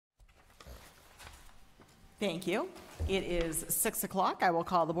Thank you. It is 6 o'clock. I will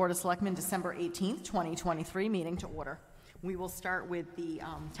call the Board of Selectmen December 18th, 2023 meeting to order. We will start with the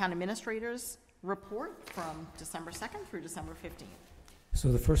Town Administrator's report from December 2nd through December 15th.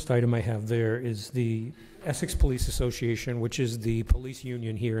 So the first item I have there is the Essex Police Association, which is the police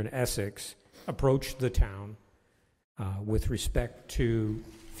union here in Essex, approached the town with respect to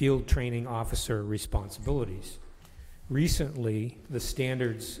field training officer responsibilities. Recently, the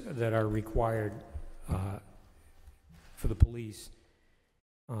standards that are required for the police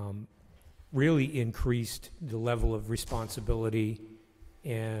really increased the level of responsibility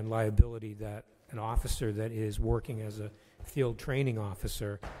and liability that an officer that is working as a field training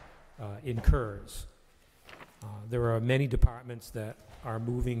officer incurs. There are many departments that are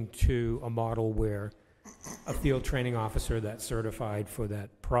moving to a model where a field training officer that's certified for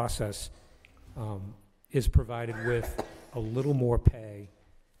that process is provided with a little more pay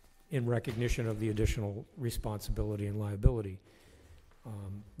in recognition of the additional responsibility and liability.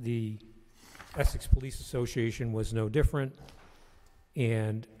 The Essex Police Association was no different,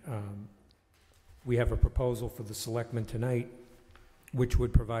 and we have a proposal for the Selectmen tonight, which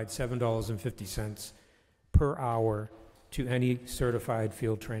would provide $7.50 per hour to any certified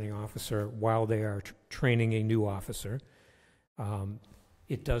field training officer while they are training a new officer.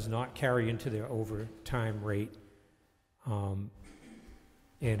 It does not carry into their overtime rate.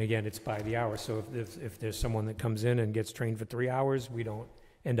 And again, it's by the hour. So if there's someone that comes in and gets trained for 3 hours, we don't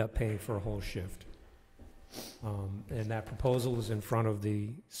end up paying for a whole shift. And that proposal is in front of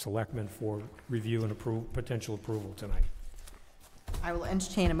the Selectmen for review and potential approval tonight. I will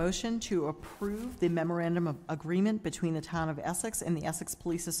entertain a motion to approve the memorandum of agreement between the Town of Essex and the Essex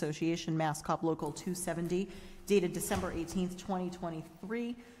Police Association, Mass Cop Local 270, dated December 18th,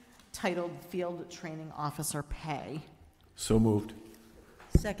 2023, titled Field Training Officer Pay. So moved.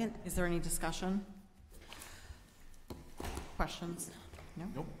 Second. Is there any discussion? Questions? No?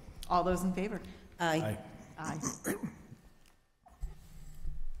 Nope. All those in favor? Aye. Aye.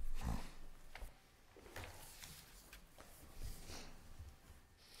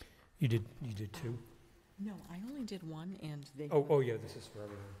 You did two? No, I only did one, and they... Oh yeah, this is for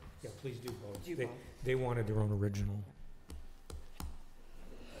everyone. Yeah, please do both. Do both. They wanted their own original.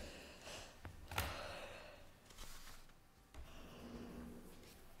 I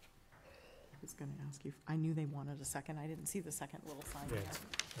was going to ask you, I knew they wanted a second. I didn't see the second little sign Yeah,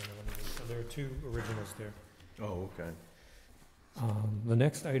 there. so there are two originals there. Oh, okay. The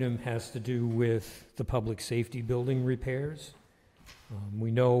next item has to do with the public safety building repairs.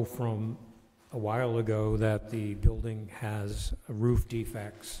 We know from a while ago that the building has roof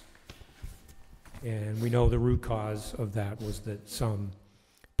defects, and we know the root cause of that was that some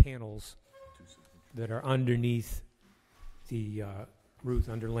panels that are underneath the roof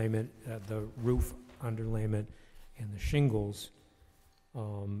underlayment, and the shingles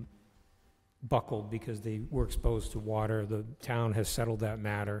buckled because they were exposed to water. The town has settled that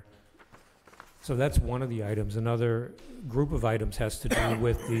matter. So that's one of the items. Another group of items has to do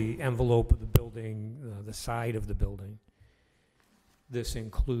with the envelope of the building, the side of the building. This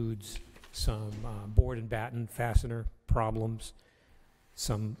includes some board and batten fastener problems,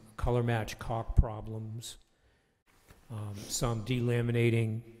 some color match caulk problems, some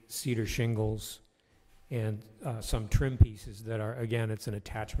delaminating cedar shingles, and some trim pieces that are, again, it's an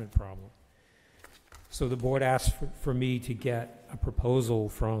attachment problem. So the board asked for me to get a proposal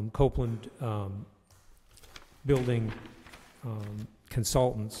from Copeland Building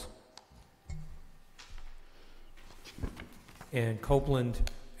Consultants. And Copeland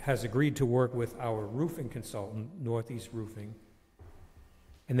has agreed to work with our roofing consultant, Northeast Roofing.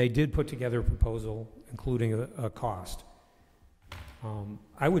 And they did put together a proposal, including a cost.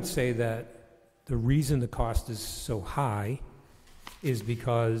 I would say that the reason the cost is so high is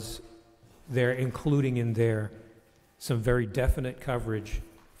because they're including in there some very definite coverage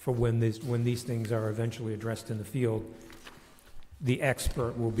for when these things are eventually addressed in the field. The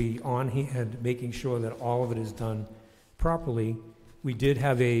expert will be on hand making sure that all of it is done properly. We did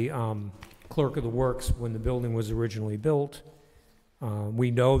have a clerk of the works when the building was originally built.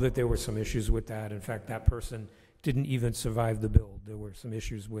 We know that there were some issues with that. In fact, that person didn't even survive the build. There were some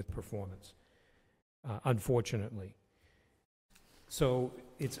issues with performance, unfortunately. So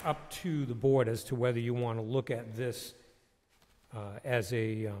it's up to the board as to whether you want to look at this as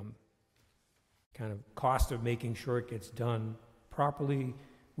a kind of cost of making sure it gets done properly.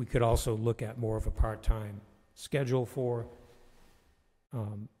 We could also look at more of a part-time schedule for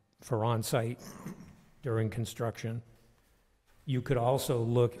on-site during construction. You could also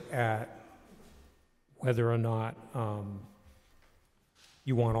look at whether or not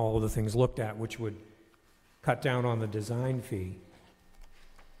you want all of the things looked at, which would cut down on the design fee.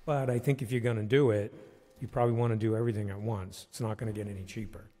 But I think if you're gonna do it, you probably wanna do everything at once. It's not gonna get any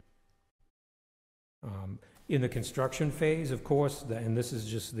cheaper. In the construction phase, of course, and this is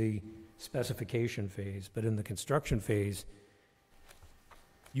just the specification phase, but in the construction phase,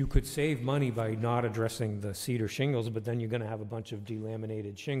 you could save money by not addressing the cedar shingles, but then you're gonna have a bunch of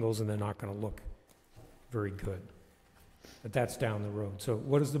delaminated shingles and they're not gonna look very good. But that's down the road. So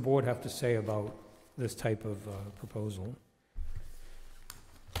what does the board have to say about this type of proposal?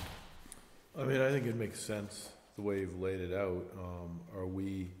 I mean, I think it makes sense the way you've laid it out. Are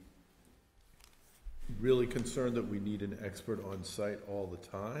we really concerned that we need an expert on site all the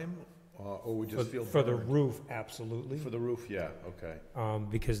time? Or we just feel For the burned? roof, absolutely. For the roof, yeah, okay,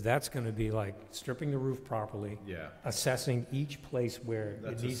 Because that's gonna be like stripping the roof properly, yeah. assessing each place where it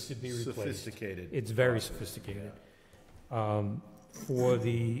That's needs to be replaced. sophisticated. It's very process, sophisticated. For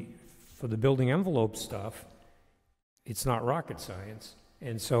the building envelope stuff, it's not rocket science.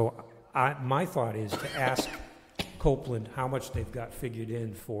 And so my thought is to ask Copeland how much they've got figured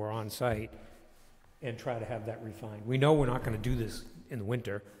in for on-site and try to have that refined. We know we're not gonna do this in the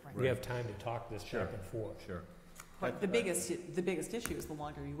winter. We have time to talk this Sure. back and forth. Sure. But the biggest issue is the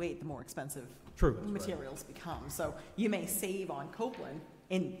longer you wait, the more expensive True. materials become. So you may save on Copeland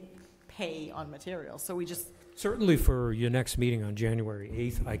and pay on materials. So we just, Certainly for your next meeting on January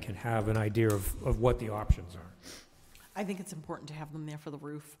 8th, I can have an idea of what the options are. I think it's important to have them there for the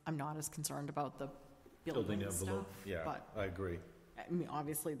roof. I'm not as concerned about the Building building stuff. envelope, yeah, But, I agree. I mean,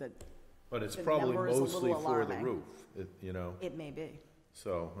 obviously, But it's the probably number is a mostly little for the alarming. roof, you know, it may be.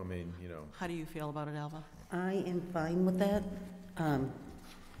 so, I mean, you know. How do you feel about it, Alva? I am fine with that.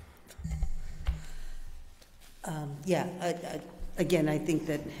 Yeah, again, I think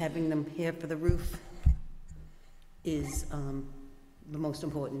that having them here for the roof is the most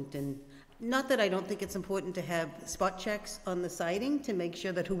important. And not that I don't think it's important to have spot checks on the siding to make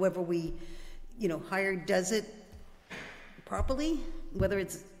sure that whoever we, hire does it properly, whether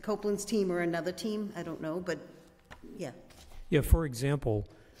it's Copeland's team or another team, I don't know, but yeah. Yeah, for example,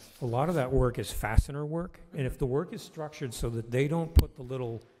 a lot of that work is fastener work, and if the work is structured so that they don't put the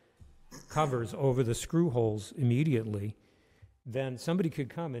little covers over the screw holes immediately, then somebody could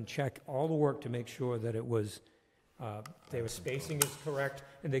come and check all the work to make sure that it was, their spacing is correct,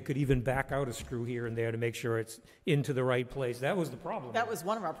 and they could even back out a screw here and there to make sure it's into the right place. That was the problem. That was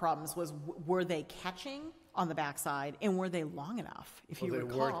one of our problems, was were they catching on the backside, and were they long enough? If you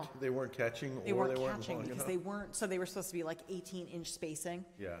recall, They weren't catching, or they weren't long catching because enough? they weren't. So they were supposed to be like 18-inch spacing,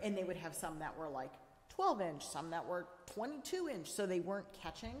 Yeah. and they would have some that were like 12-inch, some that were 22-inch. So they weren't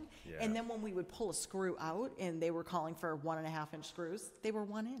catching. Yeah. And then when we would pull a screw out, and they were calling for 1.5-inch screws, they were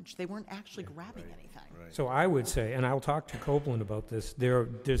 1 inch. They weren't actually grabbing anything. Right. So I would say, and I'll talk to Copeland about this,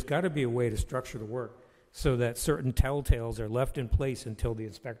 there's got to be a way to structure the work so that certain telltales are left in place until the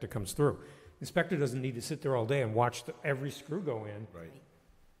inspector comes through. Inspector doesn't need to sit there all day and watch every screw go in, Right.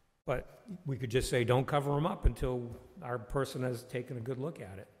 but we could just say, don't cover them up until our person has taken a good look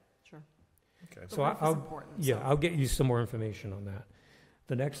at it. Sure. Okay. The So roof is I'll, important, yeah, so- I'll get you some more information on that.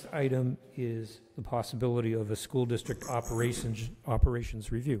 The next item is the possibility of a school district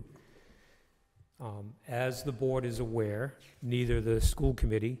operations review. As the board is aware, neither the school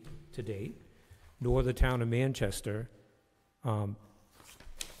committee to date, nor the town of Manchester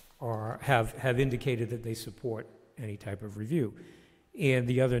have indicated that they support any type of review. And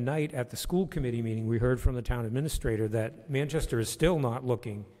the other night at the school committee meeting, we heard from the town administrator that Manchester is still not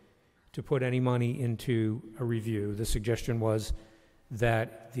looking to put any money into a review. The suggestion was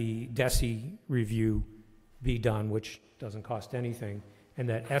that the DESI review be done, which doesn't cost anything, and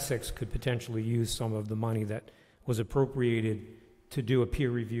that Essex could potentially use some of the money that was appropriated to do a peer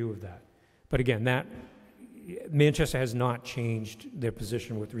review of that. But again, Manchester has not changed their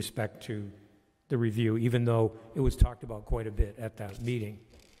position with respect to the review, even though it was talked about quite a bit at that meeting.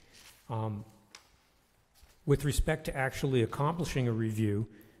 With respect to actually accomplishing a review,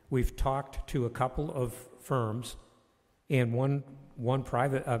 we've talked to a couple of firms and one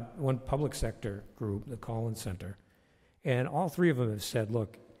public sector group, the Collins Center, and all three of them have said,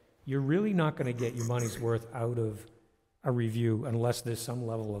 look, you're really not going to get your money's worth out of a review unless there's some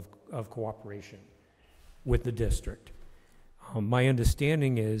level of cooperation with the district. My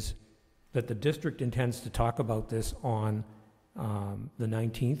understanding is that the district intends to talk about this on the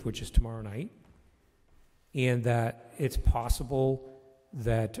 19th, which is tomorrow night, and that it's possible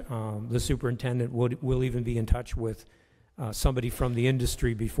that the superintendent will even be in touch with somebody from the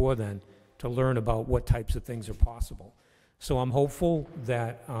industry before then to learn about what types of things are possible. So I'm hopeful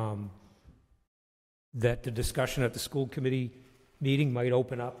that that the discussion at the school committee meeting might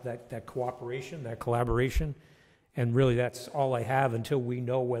open up that cooperation, that collaboration. And really, that's all I have until we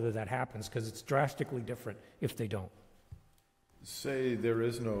know whether that happens, because it's drastically different if they don't. Say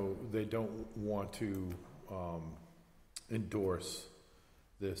they don't want to endorse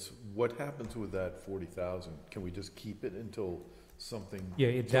this. What happens with that 40,000? Can we just keep it until something?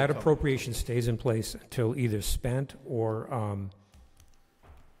 Yeah, that appropriation stays in place until either spent or,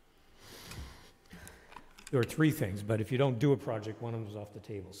 there are three things, but if you don't do a project, one of them is off the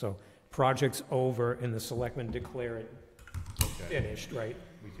table. So project's over and the selectmen declare it finished, right?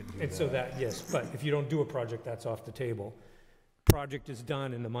 We can do And that. so that, yes, but if you don't do a project, that's off the table. Project is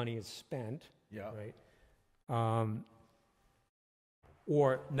done and the money is spent, Yeah, right?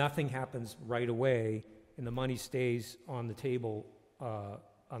 Or nothing happens right away and the money stays on the table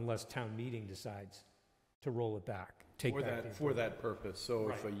unless town meeting decides to roll it back, take for back. that, for that purpose. So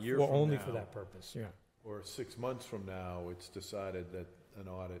if a Right. year Well, from only now, for that purpose, yeah. or 6 months from now, it's decided that an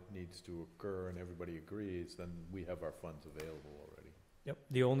audit needs to occur and everybody agrees, then we have our funds available already. Yep,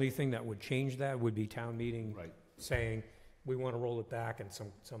 the only thing that would change that would be town meeting Right. saying, we want to roll it back, and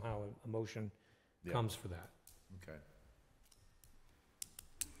somehow a motion Yeah. comes for that. Okay.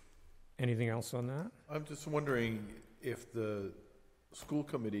 Anything else on that? I'm just wondering if the school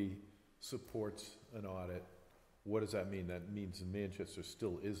committee supports an audit, what does that mean? That means Manchester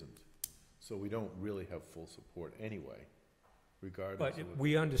still isn't. So we don't really have full support anyway, regardless But of.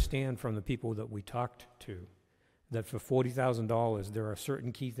 we understand from the people that we talked to, that for $40,000, there are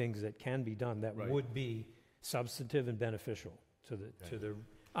certain key things that can be done that Right. would be substantive and beneficial to the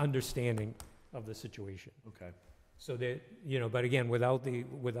understanding of the situation. Okay, So that, but again, without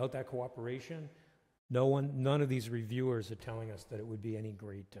that cooperation, none of these reviewers are telling us that it would be any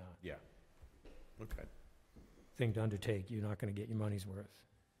great yeah. Okay. thing to undertake. You're not going to get your money's worth.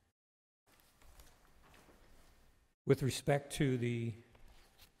 With respect to the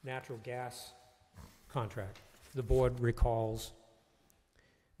natural gas contract, the board recalls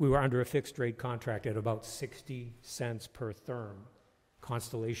we were under a fixed rate contract at about 60 cents per therm,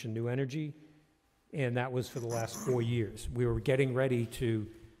 Constellation New Energy, and that was for the last 4 years. We were getting ready to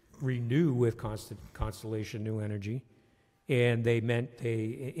renew with Constellation New Energy, and they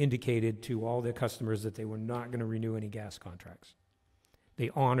indicated to all their customers that they were not going to renew any gas contracts. They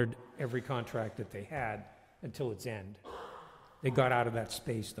honored every contract that they had until its end. They got out of that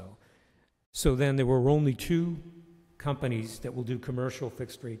space, though. So then there were only two companies that will do commercial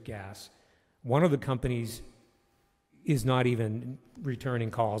fixed-rate gas. One of the companies is not even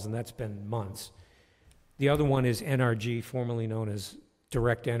returning calls, and that's been months. The other one is NRG, formerly known as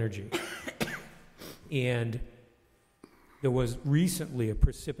Direct Energy. And there was recently a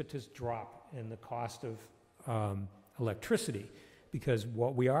precipitous drop in the cost of electricity, because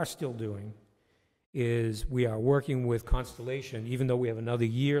what we are still doing is we are working with Constellation, even though we have another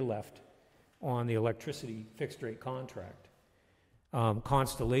year left on the electricity fixed-rate contract.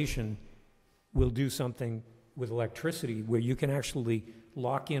 Constellation will do something with electricity where you can actually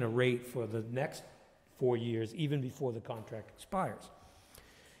lock in a rate for the next 4 years, even before the contract expires.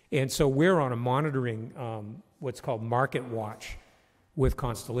 And so we're on a monitoring, what's called market watch with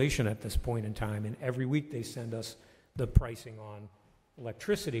Constellation at this point in time, and every week they send us the pricing on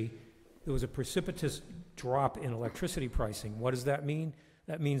electricity. There was a precipitous drop in electricity pricing. What does that mean?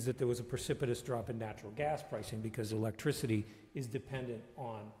 That means that there was a precipitous drop in natural gas pricing because electricity is dependent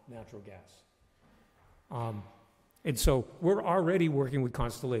on natural gas. And so we're already working with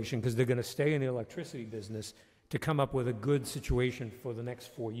Constellation because they're going to stay in the electricity business to come up with a good situation for the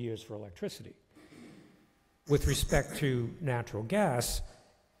next 4 years for electricity. With respect to natural gas,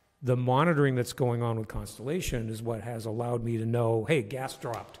 the monitoring that's going on with Constellation is what has allowed me to know, hey, gas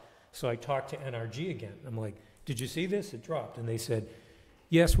dropped. So I talked to NRG again. I'm like, did you see this? It dropped. And they said,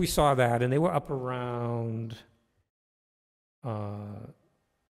 yes, we saw that. And they were up around,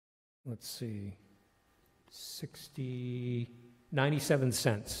 let's see, 97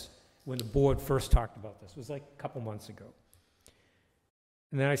 cents when the board first talked about this. It was like a couple months ago.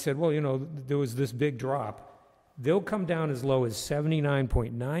 And then I said, well, there was this big drop. They'll come down as low as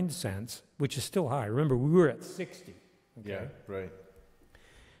 79.9 cents, which is still high. Remember, we were at 60. Okay? Yeah, right.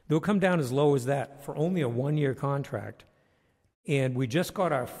 They'll come down as low as that for only a 1-year contract. And we just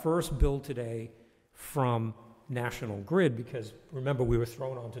got our first bill today from National Grid because, remember, we were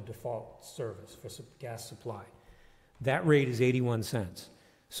thrown onto default service for gas supply. That rate is 81 cents.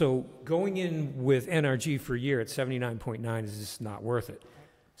 So going in with NRG for a year at 79.9 is just not worth it.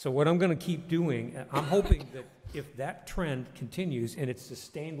 So what I'm going to keep doing, I'm hoping that if that trend continues and it's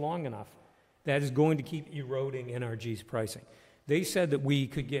sustained long enough, that is going to keep eroding NRG's pricing. They said that we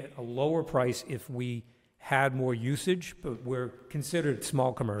could get a lower price if we had more usage, but we're considered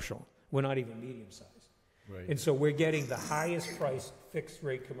small commercial. We're not even medium-sized. Right. And so we're getting the highest price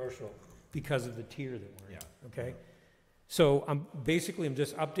fixed-rate commercial because of the tier that we're in, Yeah. okay? So I'm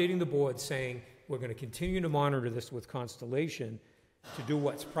just updating the board saying we're going to continue to monitor this with Constellation to do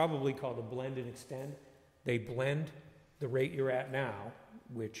what's probably called a blend and extend. They blend the rate you're at now,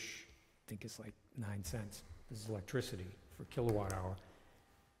 which I think is like 9 cents. This is electricity for kilowatt hour.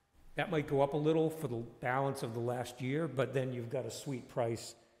 That might go up a little for the balance of the last year, but then you've got a sweet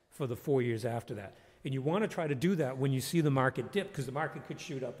price for the 4 years after that. And you want to try to do that when you see the market dip, because the market could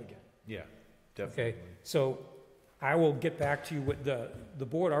shoot up again. Yeah, definitely. Okay, so I will get back to you with the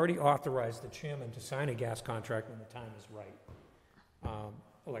board already authorized the chairman to sign a gas contract when the time is right.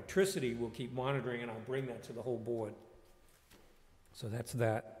 Electricity, we'll keep monitoring, and I'll bring that to the whole board. So that's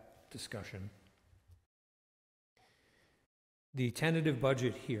that discussion. The tentative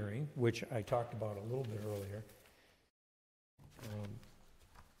budget hearing, which I talked about a little bit earlier,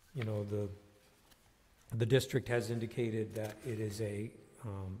 you know, the district has indicated that it is a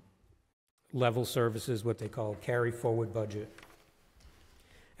level services, what they call carry-forward budget.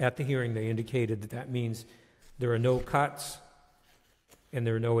 At the hearing, they indicated that that means there are no cuts and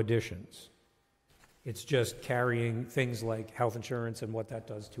there are no additions. It's just carrying things like health insurance and what that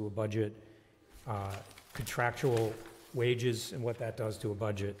does to a budget, contractual wages and what that does to a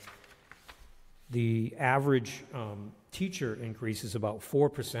budget. The average teacher increase is about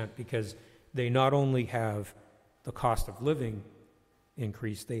 4% because they not only have the cost of living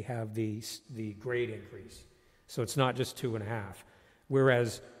increase, they have the grade increase. So it's not just 2.5.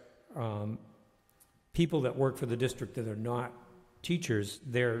 Whereas people that work for the district that are not teachers,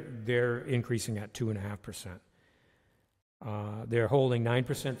 they're increasing at 2.5%. They're holding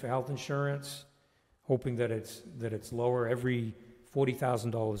 9% for health insurance, hoping that it's lower. Every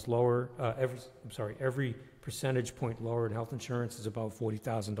 $40,000 lower, every percentage point lower in health insurance is about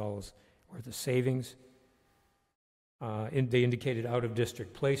 $40,000 worth of savings. They indicated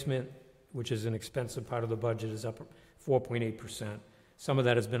out-of-district placement, which is an expensive part of the budget, is up 4.8%. Some of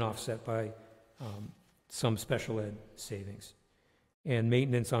that has been offset by some special ed savings. And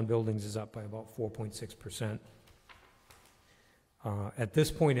maintenance on buildings is up by about 4.6%. At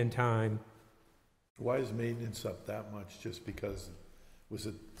this point in time, Why is maintenance up that much? Just because, was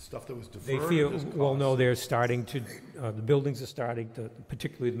it stuff that was deferred? they or feel, just well, no, cost? they're starting to, the buildings are starting to,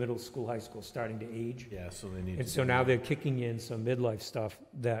 particularly the middle school, high school, starting to age. Yeah, so they need to. And so do now that. they're kicking in some midlife stuff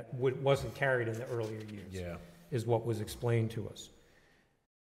that wasn't carried in the earlier years. Yeah, Is what was explained to us.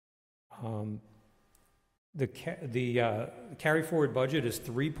 The carry-forward budget is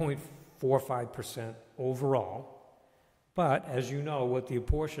 3.45% overall, but as you know, with the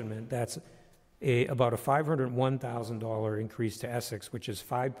apportionment, that's about a $501,000 increase to Essex, which is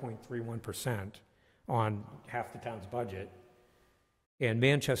 5.31% on half the town's budget, and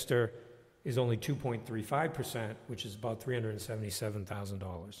Manchester is only 2.35%, which is about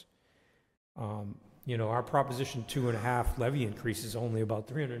 $377,000. You know, our Proposition 2.5 levy increase is only about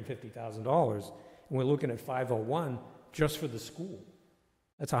 $350,000, and we're looking at 501 just for the school.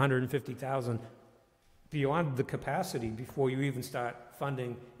 That's $150,000 beyond the capacity before you even start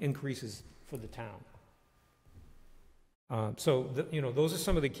funding increases for the town. You know, those are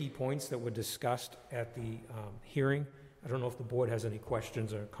some of the key points that were discussed at the hearing. I don't know if the board has any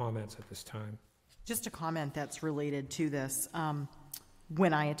questions or comments at this time. Just a comment that's related to this.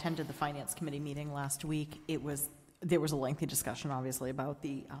 When I attended the Finance Committee meeting last week, there was a lengthy discussion, obviously, about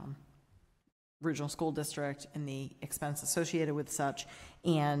the regional school district and the expense associated with such,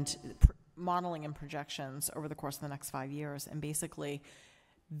 and modeling and projections over the course of the next 5 years. And basically,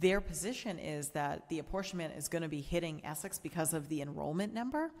 their position is that the apportionment is going to be hitting Essex because of the enrollment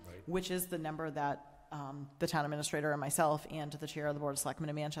number, Right. which is the number that the town administrator and myself and the chair of the Board of Selectmen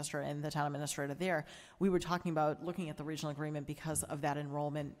in Manchester and the town administrator there, we were talking about looking at the regional agreement because of that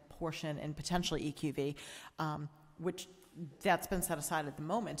enrollment portion and potentially EQV, which that's been set aside at the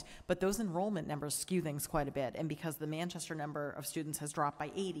moment, but those enrollment numbers skew things quite a bit. And because the Manchester number of students has dropped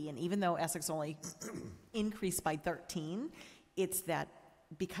by 80, and even though Essex only increased by 13, it's that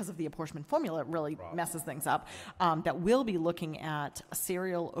because of the apportionment formula, it really messes things up, that we'll be looking at a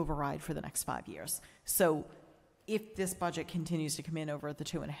serial override for the next 5 years. So if this budget continues to come in over at the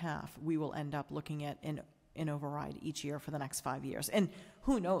 2.5, we will end up looking at an override each year for the next 5 years. And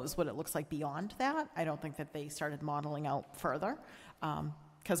who knows what it looks like beyond that. I don't think that they started modeling out further,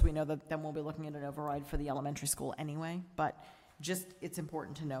 because we know that then we'll be looking at an override for the elementary school anyway. But just, it's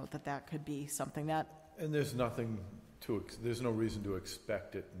important to note that that could be something that... and there's no reason to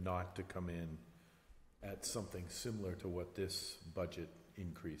expect it not to come in at something similar to what this budget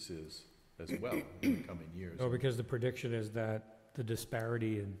increase is. as well in the coming years. No, because the prediction is that the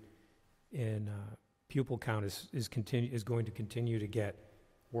disparity in pupil count is going to continue to get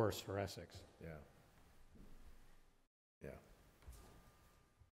worse for Essex. Yeah. Yeah.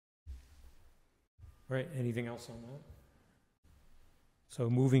 All right, anything else on that? So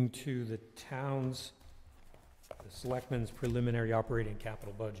moving to the town's, the Selectmen's preliminary operating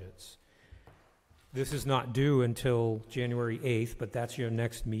capital budgets. This is not due until January 8th, but that's your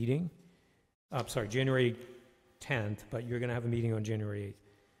next meeting. January 10th, but you're going to have a meeting on January 8th.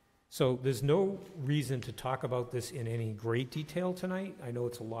 So there's no reason to talk about this in any great detail tonight. I know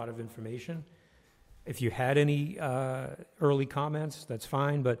it's a lot of information. If you had any early comments, that's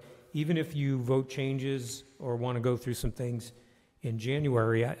fine, but even if you vote changes or want to go through some things in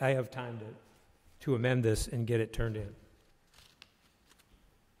January, I have time to amend this and get it turned in.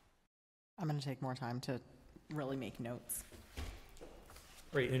 I'm going to take more time to really make notes.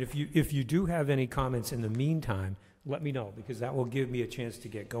 Great, and if you do have any comments in the meantime, let me know, because that will give me a chance to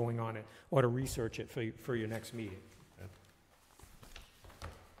get going on it or to research it for your next meeting. Okay.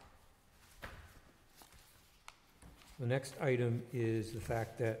 The next item is the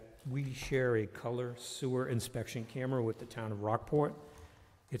fact that we share a color sewer inspection camera with the town of Rockport.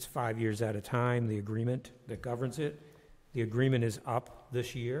 It's 5 years at a time, the agreement that governs it. The agreement is up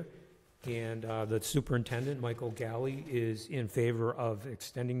this year, and the superintendent, Michael Galley, is in favor of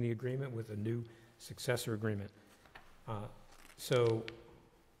extending the agreement with a new successor agreement. So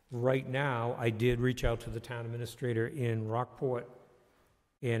right now, I did reach out to the town administrator in Rockport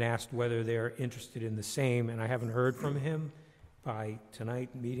and asked whether they're interested in the same, and I haven't heard from him by tonight,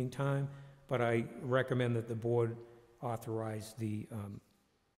 meeting time, but I recommend that the board authorize the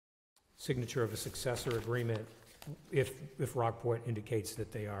signature of a successor agreement if Rockport indicates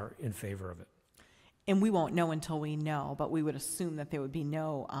that they are in favor of it. And we won't know until we know, but we would assume that there would be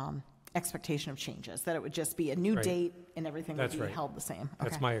no expectation of changes, that it would just be a new Right. date and everything would That's be right. held the same.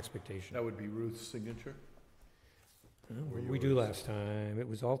 That's Okay. my expectation. That would be Ruth's signature? What did we do last time? It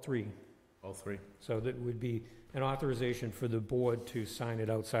was all three. All three? So that would be an authorization for the board to sign it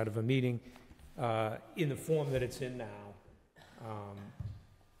outside of a meeting in the form that it's in now.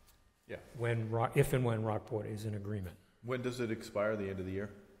 Yeah. If and when Rockport is in agreement. When does it expire, the end of the year?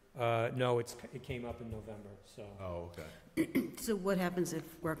 No, it came up in November, so. Oh, okay. So what happens if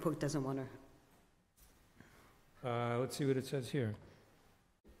Rockport doesn't want to? Let's see what it says here.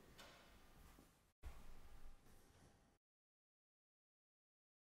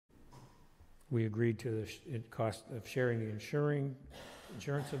 We agreed to the cost of sharing the insurance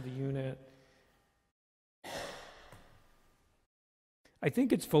of the unit. I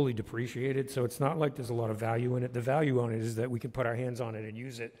think it's fully depreciated, so it's not like there's a lot of value in it. The value on it is that we can put our hands on it and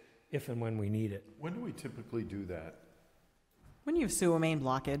use it if and when we need it. When do we typically do that? When you have sewer main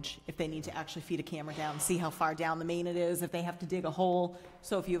blockage, if they need to actually feed a camera down, see how far down the main it is, if they have to dig a hole.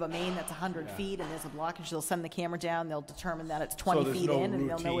 So if you have a main that's 100 feet and there's a blockage, they'll send the camera down, they'll determine that it's 20 feet in, and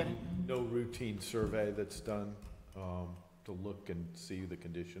they'll know it. No routine survey that's done to look and see the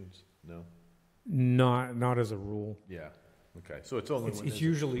conditions? No? Not as a rule. Yeah, okay. So it's only when It's there's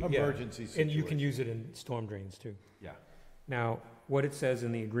usually, yeah, emergency situation. and you can use it in storm drains too. Yeah. Now, what it says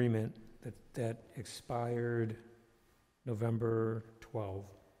in the agreement that expired November 12,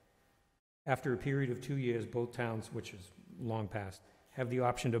 after a period of 2 years, both towns, which is long past, have the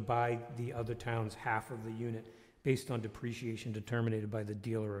option to buy the other town's half of the unit based on depreciation determined by the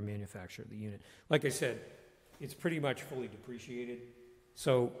dealer or manufacturer of the unit. Like I said, it's pretty much fully depreciated.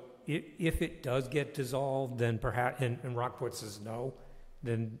 So if it does get dissolved, then perhaps, and Rockport says no,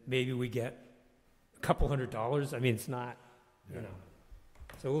 then maybe we get a couple $100. I mean, it's not, you know.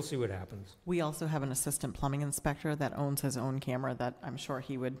 So we'll see what happens. We also have an assistant plumbing inspector that owns his own camera that I'm sure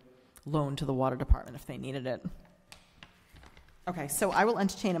he would loan to the water department if they needed it. Okay, so I will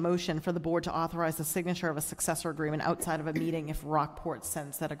entertain a motion for the board to authorize the signature of a successor agreement outside of a meeting if Rockport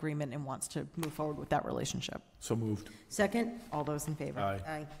sends that agreement and wants to move forward with that relationship. So moved. Second? All those in favor? Aye.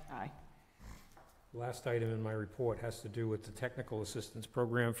 Aye. Aye. Last item in my report has to do with the Technical Assistance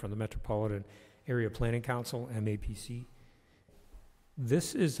Program from the Metropolitan Area Planning Council, MAPC.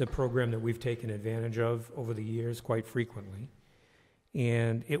 This is a program that we've taken advantage of over the years quite frequently,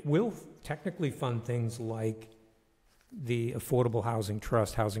 and it will technically fund things like the Affordable Housing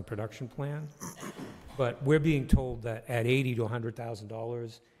Trust Housing Production Plan, but we're being told that at $80,000 to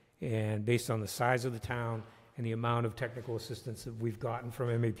 $100,000, and based on the size of the town and the amount of technical assistance that we've gotten from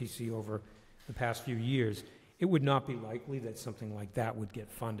MAPC over the past few years, it would not be likely that something like that would get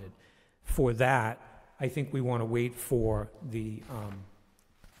funded. For that, I think we want to wait for the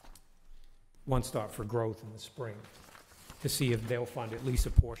One Stop for Growth in the spring to see if they'll fund at least a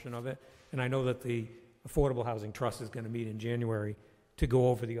portion of it. And I know that the Affordable Housing Trust is going to meet in January to go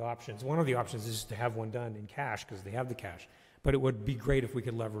over the options. One of the options is to have one done in cash, because they have the cash. But it would be great if we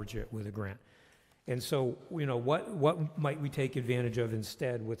could leverage it with a grant. And so, what might we take advantage of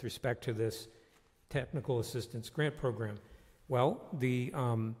instead with respect to this technical assistance grant program? Well, the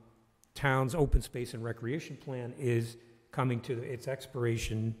town's open space and recreation plan is coming to its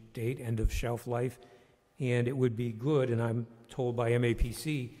expiration date, end of shelf life, and it would be good, and I'm told by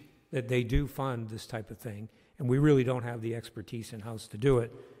MAPC that they do fund this type of thing, and we really don't have the expertise in-house to do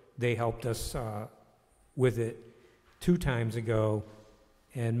it. They helped us with it 2 times ago,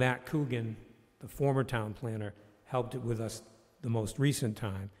 and Matt Coogan, the former town planner, helped it with us the most recent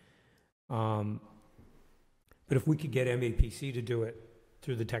time. But if we could get MAPC to do it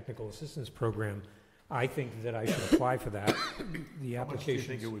through the technical assistance program, I think that I should apply for that. The How much do you application.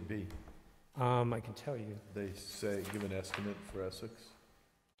 think it would be? I can tell you. They say, give an estimate for Essex?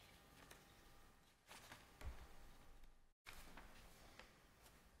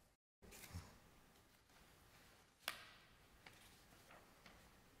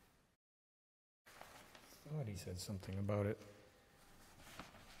 I thought he said something about it.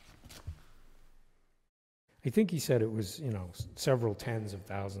 I think he said it was, several tens of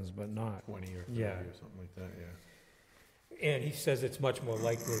thousands, but not. 20 or 30 Yeah. or something like that, yeah. And he says it's much more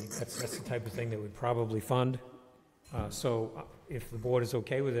likely, that's the type of thing that would probably fund. So if the board is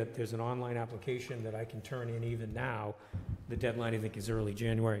okay with it, there's an online application that I can turn in even now. The deadline, I think, is early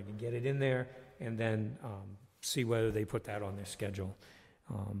January. You can get it in there and then see whether they put that on their schedule.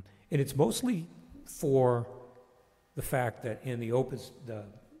 And it's mostly for the fact that in the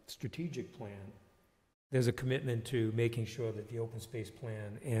strategic plan, there's a commitment to making sure that the open space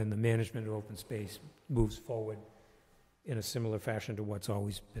plan and the management of open space moves forward in a similar fashion to what's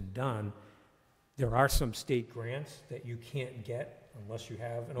always been done. There are some state grants that you can't get unless you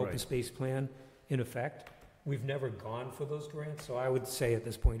have an open Right. space plan in effect. We've never gone for those grants, so I would say at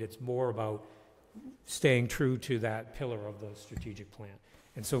this point it's more about staying true to that pillar of the strategic plan.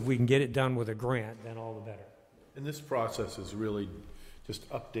 And so if we can get it done with a grant, then all the better. And this process is really just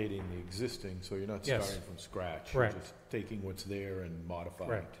updating the existing, so you're not Yes. starting from scratch. Correct. You're just taking what's there and modifying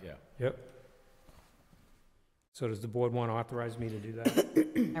it. Correct. Yeah. Yep. So does the board want to authorize me to do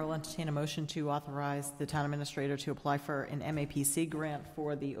that? I will entertain a motion to authorize the town administrator to apply for an MAPC grant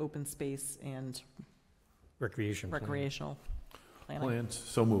for the open space and Recreation plan. recreational planning. Plans,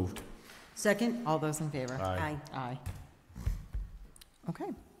 so moved. Second? All those in favor? Aye. Aye. Okay.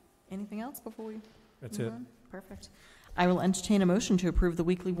 Anything else before we That's move it. on? Perfect. I will entertain a motion to approve the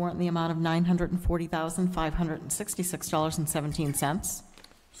weekly warrant in the amount of $940,566.17.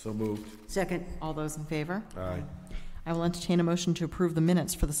 So moved. Second? All those in favor? Aye. I will entertain a motion to approve the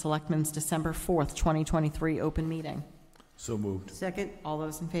minutes for the Selectmen's December 4th, 2023 open meeting. So moved. Second? All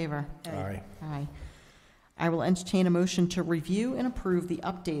those in favor? Aye. Aye. I will entertain a motion to review and approve the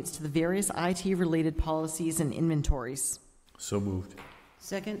updates to the various IT-related policies and inventories. So moved.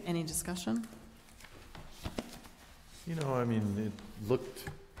 Second? Any discussion? It looked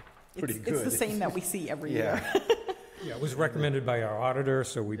pretty good. It's the same that we see every year. Yeah. Yeah, it was recommended by our auditor,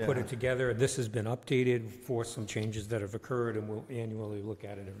 so we put Yeah. it together. This has been updated for some changes that have occurred, and we'll annually look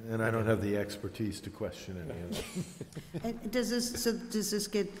at it. And I don't have the expertise to question any of it. And does this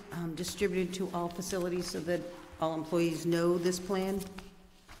get distributed to all facilities so that all employees know this plan,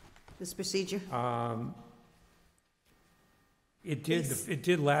 this procedure? It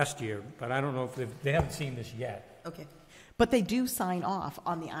did last year, but I don't know if they haven't seen this yet. Okay. But they do sign off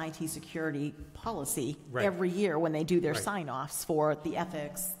on the IT security policy Right. every year when they do their Right. sign-offs for the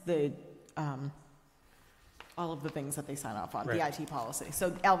ethics, all of the things that they sign off on, the Right. IT policy.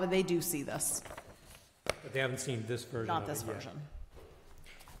 So, Alva, they do see this, But they haven't seen this version not of this it yet. version.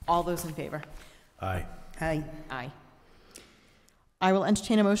 All those in favor? Aye. Aye. Aye. I will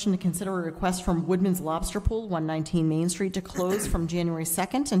entertain a motion to consider a request from Woodman's Lobster Pool, 119 Main Street, to close from January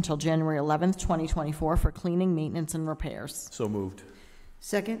 2nd until January 11th, 2024 for cleaning, maintenance, and repairs. So moved.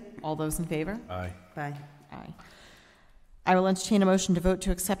 Second? All those in favor? Aye. Aye. Aye. I will entertain a motion to vote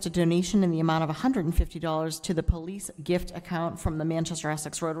to accept a donation in the amount of $150 to the police gift account from the Manchester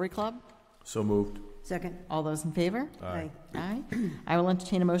Essex Rotary Club. So moved. Second? All those in favor? Aye. Aye. I will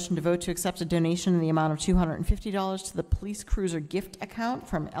entertain a motion to vote to accept a donation in the amount of $250 to the police cruiser gift account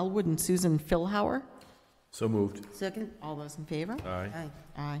from Elwood and Susan Philhauer. So moved. Second? All those in favor? Aye. Aye.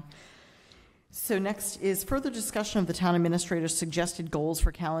 Aye. So next is further discussion of the town administrator's suggested goals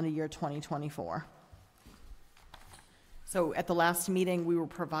for calendar year 2024. So at the last meeting, we were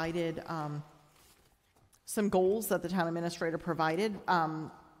provided some goals that the town administrator provided.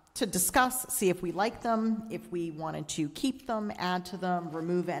 to discuss, see if we like them, if we wanted to keep them, add to them,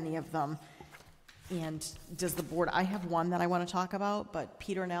 remove any of them. And does the board, I have one that I want to talk about, but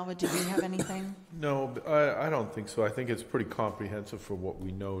Peter and Alva, do you have anything? No, I don't think so. I think it's pretty comprehensive for what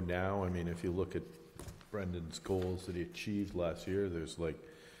we know now. I mean, if you look at Brendan's goals that he achieved last year, there's like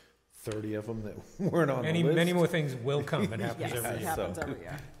 30 of them that weren't on the list. Many more things will come. It happens Yes, every it year. happens every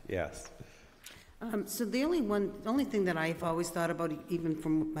year. Yes. So the only thing that I've always thought about, even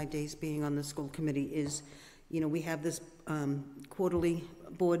from my days being on the school committee, is, we have this quarterly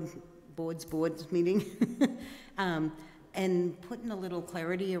boards meeting, and putting a little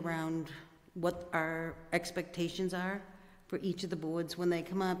clarity around what our expectations are for each of the boards when they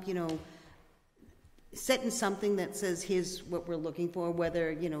come up, setting something that says, here's what we're looking for,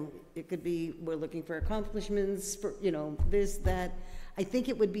 whether, it could be, we're looking for accomplishments, for, this, that. I think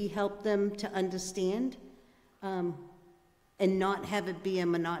it would help them to understand, and not have it be a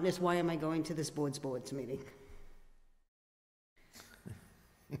monotonous, why am I going to this boards meeting?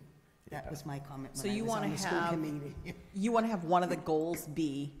 That was my comment So when I you was want on the to school have, committee. you want to have one of the goals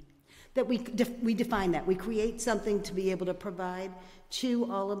be, That we define that, we create something to be able to provide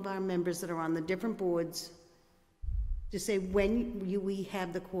to all of our members that are on the different boards, to say, we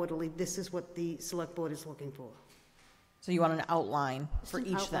have the quarterly, this is what the select board is looking for. so you want an outline for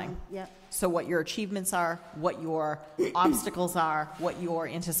Just an each outline, thing? Yeah. So what your achievements are, what your obstacles are, what your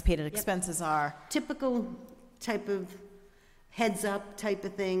anticipated Yep. expenses are. Typical type of heads up type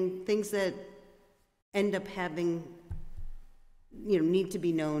of thing, things that end up having, need to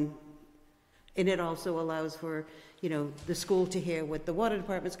be known. And it also allows for, the school to hear what the water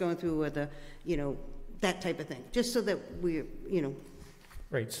department's going through, or the, that type of thing, just so that we're,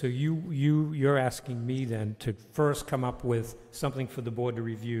 Right, so you're asking me then to first come up with something for the board to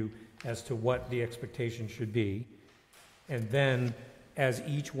review as to what the expectation should be, and then, as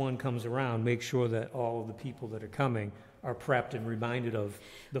each one comes around, make sure that all of the people that are coming are prepped and reminded of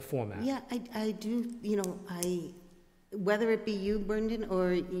the format. Yeah, I do, whether it be you, Brendan,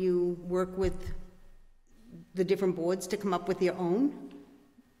 or you work with the different boards to come up with your own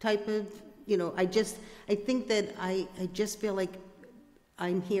type of, I think that I just feel like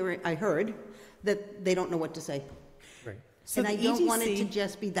I heard that they don't know what to say. Right. So And I the don't want it to EDC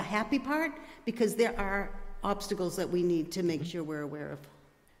just be the happy part, because there are obstacles that we need to make sure we're aware of.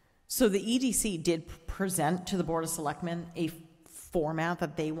 So the EDC did present to the Board of Selectmen a format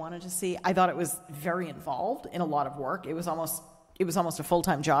that they wanted to see. I thought it was very involved in a lot of work. It was almost a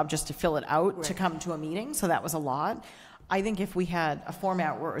full-time job just to fill it out, to Right. come to a meeting, so that was a lot. I think if we had a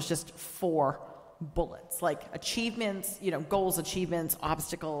format where it was just 4 bullets, like achievements, goals, achievements,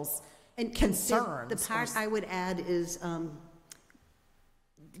 obstacles, And concerns. The part I would add is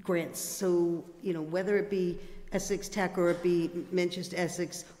grants. So, whether it be Essex Tech, or it be Manchester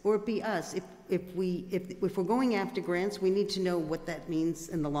Essex, or it be us, if we're going after grants, we need to know what that means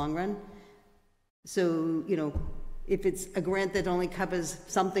in the long run. So, if it's a grant that only covers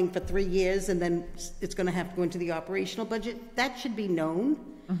something for 3 years, and then it's going to have to go into the operational budget, that should be known.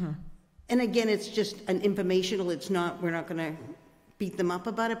 Mm-hmm. And again, it's just an informational, we're not going to beat them up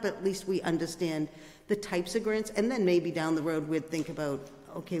about it, but at least we understand the types of grants, and then maybe down the road we'd think about,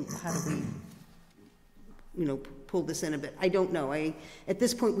 okay, how do we, pull this in a bit. I don't know. At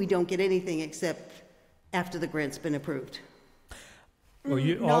this point, we don't get anything except after the grant's been approved. Well,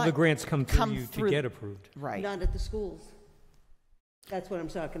 all Not the grants come come through you to through- get approved. Right. Not at the schools. That's what I'm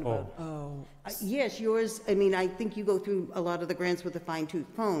talking about. Oh, Yes, yours, I think you go through a lot of the grants with a fine-tooth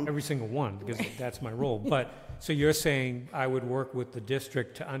comb. Every single one, because that's my role. But, so you're saying I would work with the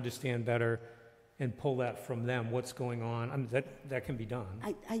district to understand better and pull that from them, what's going on? I mean, that can be done.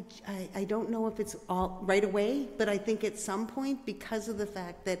 I don't know if it's all right away, but I think at some point, because of the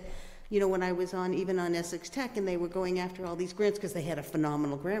fact that, when I was even on Essex Tech, and they were going after all these grants because they had a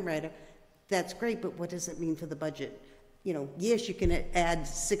phenomenal grant writer, that's great, but what does it mean for the budget? Yes, you can add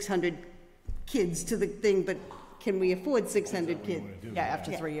 600 kids to the thing, but can we afford 600 kids? yeah,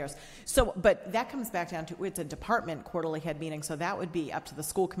 after 3 years. So, but that comes back down to, it's a department quarterly head meeting, so that would be up to the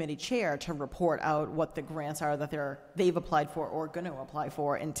school committee chair to report out what the grants are that they've applied for or going to apply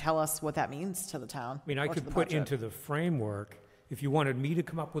for, and tell us what that means to the town. I mean, I or to could the put budget. into the framework, if you wanted me to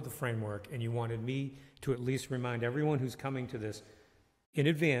come up with the framework, and you wanted me to at least remind everyone who's coming to this in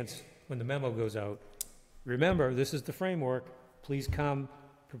advance, when the memo goes out, remember, this is the framework, please come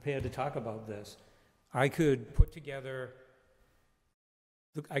prepared to talk about this. I could put together,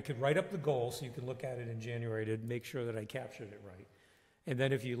 I could write up the goal so you can look at it in January to make sure that I captured it right. And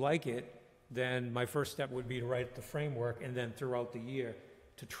then if you like it, then my first step would be to write the framework, and then throughout the year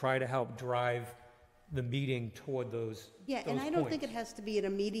to try to help drive the meeting toward those Yeah, and I don't think it has to be an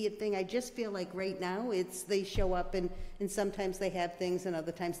immediate thing. I just feel like right now, they show up and sometimes they have things and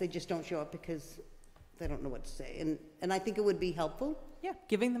other times they just don't show up because they don't know what to say. And I think it would be helpful. Yeah,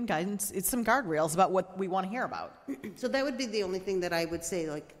 giving them guidance, it's some guardrails about what we want to hear about. So that would be the only thing that I would say,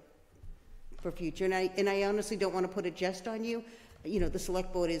 like, for future. And I honestly don't want to put it just on you. You know, the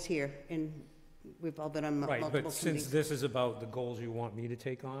select board is here and we've all been on multiple Right, meetings. but since this is about the goals you want me to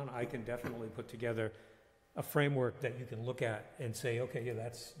take on, I can definitely put together a framework that you can look at and say, okay, yeah,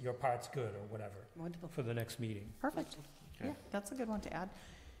 that's, your part's good, or whatever, Wonderful. for the next meeting. Perfect. Okay. Yeah, that's a good one to add.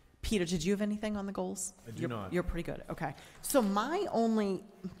 Peter, did you have anything on the goals? I do not. You're pretty good, okay. So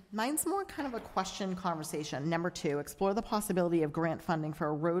mine's more kind of a question conversation. Number 2, explore the possibility of grant funding for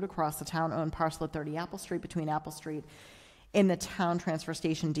a road across the town-owned parcel at 30 Apple Street between Apple Street in the town transfer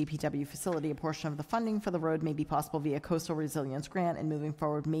station DPW facility. A portion of the funding for the road may be possible via coastal resilience grant, and moving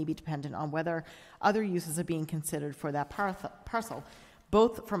forward may be dependent on whether other uses are being considered for that parcel,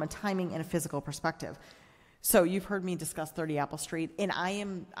 both from a timing and a physical perspective. So you've heard me discuss 30 Apple Street, and I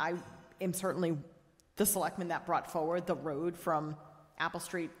am certainly the selectman that brought forward the road from Apple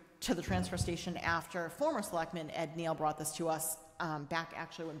Street to the transfer station after former selectman Ed Neal brought this to us back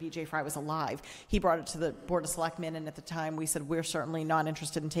actually when BJ Fry was alive. He brought it to the Board of Selectmen, and at the time we said we're certainly not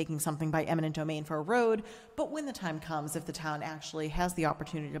interested in taking something by eminent domain for a road, but when the time comes, if the town actually has the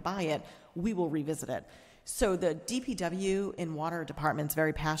opportunity to buy it, we will revisit it. So the DPW and water department's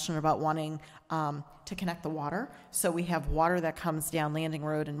very passionate about wanting to connect the water. So we have water that comes down Landing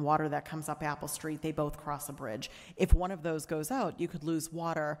Road and water that comes up Apple Street. They both cross a bridge. If one of those goes out, you could lose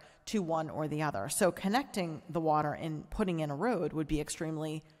water to one or the other. So connecting the water and putting in a road would be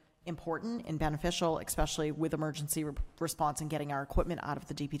extremely important and beneficial, especially with emergency response and getting our equipment out of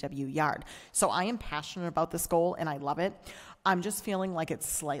the DPW yard. So I am passionate about this goal and I love it. I'm just feeling like it's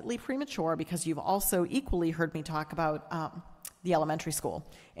slightly premature because you've also equally heard me talk about the elementary school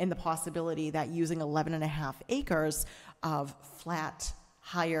and the possibility that using 11.5 acres of flat,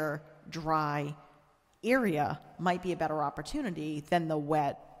 higher, dry area might be a better opportunity than the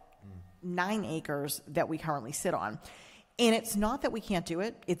wet 9 acres that we currently sit on. And it's not that we can't do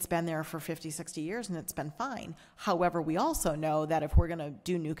it. It's been there for 50, 60 years, and it's been fine. However, we also know that if we're going to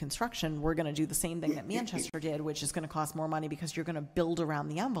do new construction, we're going to do the same thing that Manchester did, which is going to cost more money because you're going to build around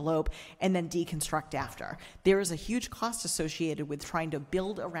the envelope and then deconstruct after. There is a huge cost associated with trying to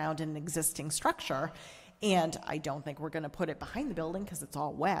build around an existing structure, and I don't think we're going to put it behind the building because it's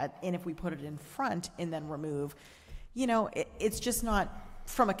all wet. And if we put it in front and then remove, you know, it's just not...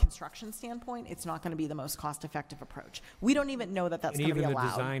 From a construction standpoint, it's not going to be the most cost-effective approach. We don't even know that that's going to be allowed. And even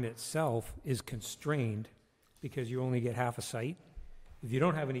the design itself is constrained because you only get half a site. If you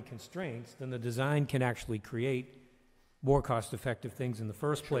don't have any constraints, then the design can actually create more cost-effective things in the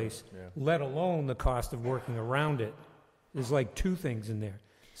first place, yeah. let alone the cost of working around it. There's like 2 things in there.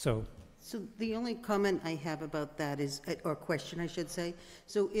 So the only comment I have about that is, or question I should say,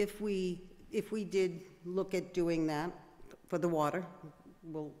 so if we did look at doing that for the water,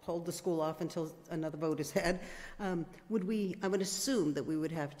 we'll hold the school off until another vote is had. I would assume that we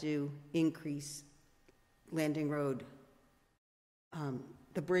would have to increase Landing Road,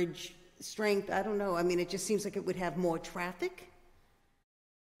 the bridge strength. I don't know. I mean, it just seems like it would have more traffic,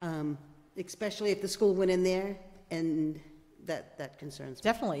 especially if the school went in there, and that concerns me.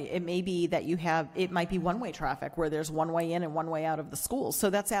 Definitely. It may be that it might be one-way traffic where there's one way in and one way out of the school.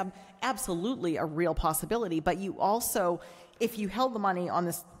 So that's absolutely a real possibility. But you also, if you held the money on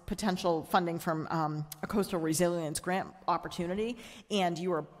this potential funding from a coastal resilience grant opportunity and you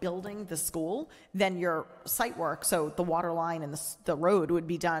were building the school, then your site work, so the water line and the road would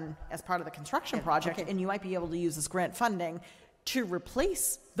be done as part of the construction project, okay. and you might be able to use this grant funding to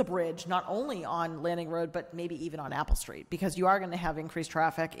replace the bridge, not only on Landing Road, but maybe even on Apple Street, because you are going to have increased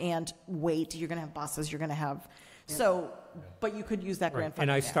traffic and weight. You're going to have buses. You're going to have, but you could use that grant funding.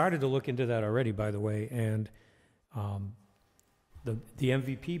 And I started to look into that already, by the way, and the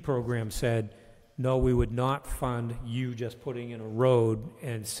MVP program said, no, we would not fund you just putting in a road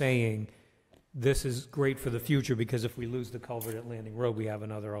and saying, this is great for the future because if we lose the culvert at Landing Road, we have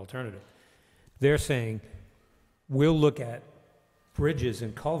another alternative. They're saying, we'll look at bridges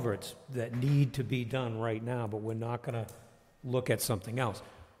and culverts that need to be done right now, but we're not going to look at something else.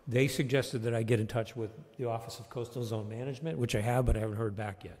 They suggested that I get in touch with the Office of Coastal Zone Management, which I have, but I haven't heard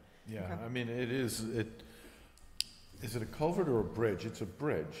back yet. Yeah, Okay. I mean, is it a culvert or a bridge? It's a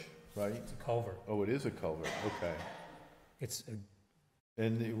bridge, right? It's a culvert. Oh, it is a culvert, okay. It's a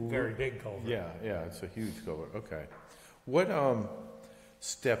And very big culvert. Yeah, it's a huge culvert, okay. What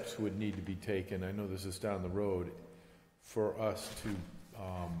steps would need to be taken, I know this is down the road, for us to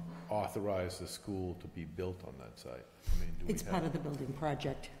authorize the school to be built on that site? I mean, do we It's have? part of the building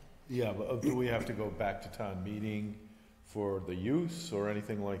project. Yeah, but do we have to go back to town meeting for the use or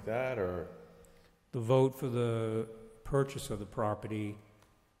anything like that, or? The vote for the purchase of the property,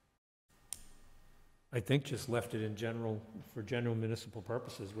 I think just left it in general, for general municipal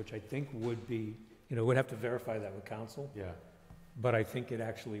purposes, which I think would be, we'd have to verify that with council, Yeah, but I think it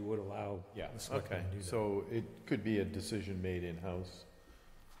actually would allow yeah, the selectmen okay. to do that. So it could be a decision made in-house?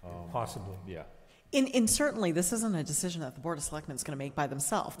 Possibly. Yeah, And certainly, this isn't a decision that the Board of Selectmen is going to make by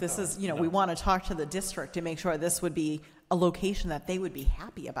themselves. This is, we want to talk to the district to make sure this would be a location that they would be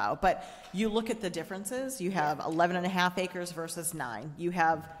happy about. But you look at the differences, you have 11 and a half acres versus 9. You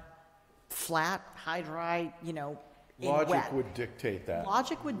have flat, high, dry, in logic wet. would dictate that.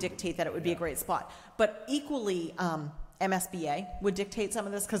 Logic would dictate that it would be a great spot. But equally, MSBA would dictate some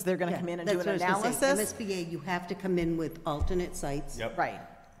of this because they're going to come in and do an That's what I was gonna analysis. say. MSBA, you have to come in with alternate sites. Yep. Right,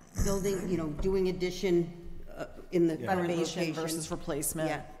 Building, doing addition in the current renovation location. versus replacement.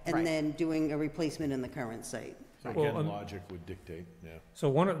 Yeah, and Right. then doing a replacement in the current site. So Well, again, logic would dictate, yeah.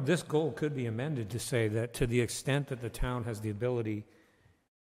 So this goal could be amended to say that to the extent that the town has the ability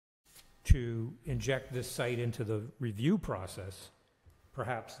to inject this site into the review process,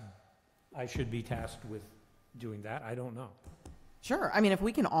 perhaps I should be tasked with doing that, I don't know. Sure. I mean, if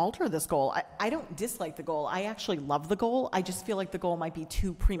we can alter this goal, I don't dislike the goal. I actually love the goal. I just feel like the goal might be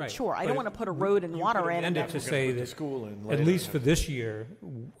too premature. I but don't want to put a road and you water could in. amend And it then- to say Put the that, school in at later. least for this year,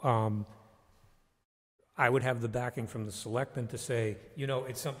 I would have the backing from the selectmen to say,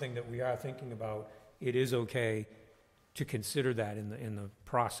 it's something that we are thinking about. It is okay to consider that in the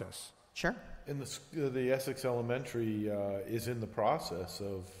process. Sure. And the Essex Elementary is in the process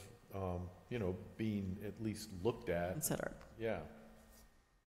of, being at least looked at, Consider. yeah.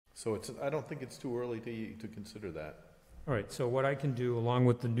 So I don't think it's too early to consider that. All right, so what I can do, along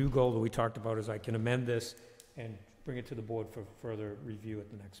with the new goal that we talked about, is I can amend this and bring it to the board for further review at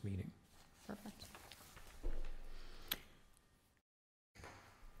the next meeting. Perfect.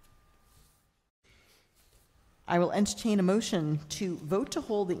 I will entertain a motion to vote to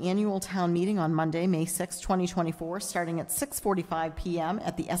hold the annual town meeting on Monday, May 6, 2024, starting at 6:45 PM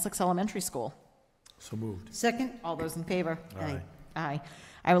at the Essex Elementary School. So moved. Second? All those in favor? Aye. Aye.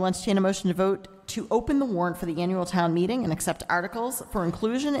 I will entertain a motion to vote to open the warrant for the annual town meeting and accept articles for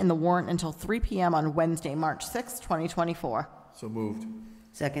inclusion in the warrant until 3 PM on Wednesday, March 6, 2024. So moved.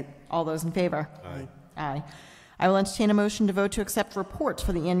 Second. All those in favor? Aye. Aye. I will entertain a motion to vote to accept reports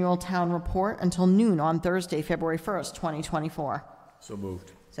for the annual town report until noon on Thursday, February 1st, 2024. So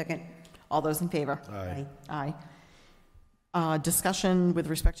moved. Second. All those in favor? Aye. Aye. Discussion with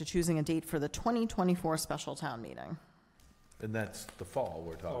respect to choosing a date for the 2024 special town meeting. And that's the fall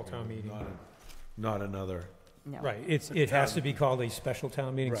we're talking. Fall town meeting. Not another, No. Right, it has to be called a special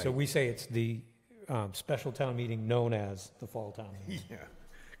town meeting, so Right. we say it's the special town meeting known as the fall town meeting. yeah.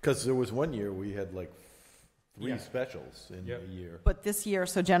 Because there was one year we had like 3 Yeah. specials in Yep. a year. But this year,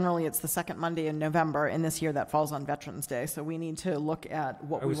 so generally it's the second Monday in November, and this year that falls on Veterans Day, so we need to look at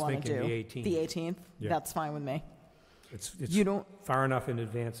what I we was want to thinking do. the 18th. The 18th? Yeah. That's fine with me. It's You don't, far enough in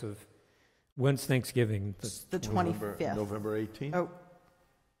advance of, when's Thanksgiving? the November 25th. November 18th? Oh,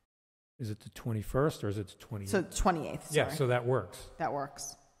 Is it the 21st or is it the 28th? so 28th, Yeah, sorry. so that works. That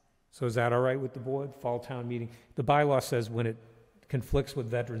works. So is that all right with the board, fall town meeting? The bylaw says when it conflicts with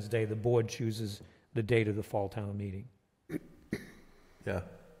Veterans Day, the board chooses the date of the fall town meeting. Yeah,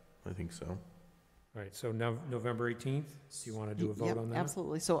 I think so. All right, so now, November 18th, do you want to do a vote Yep, on that?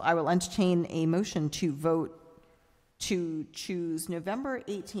 absolutely. So I will entertain a motion to vote to choose November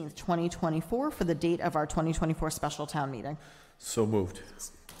 18th, 2024 for the date of our 2024 special town meeting. So moved.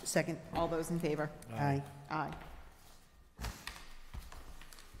 Second. All those in favor? Aye. Aye.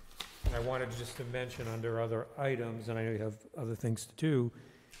 And I wanted just to mention under other items, and I know you have other things to do,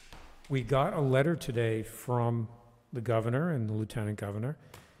 we got a letter today from the governor and the lieutenant governor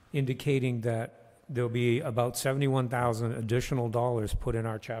indicating that there'll be about $71,000 additional dollars put in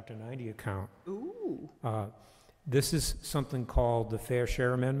our Chapter 90 account. Ooh. This is something called the Fair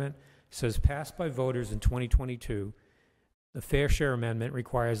Share Amendment. It says, passed by voters in 2022, the Fair Share Amendment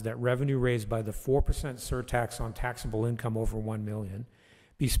requires that revenue raised by the 4% surtax on taxable income over $1 million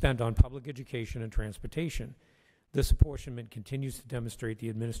be spent on public education and transportation. This apportionment continues to demonstrate the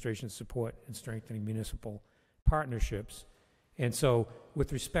administration's support in strengthening municipal partnerships. And so,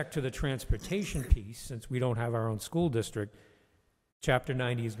 with respect to the transportation piece, since we don't have our own school district, Chapter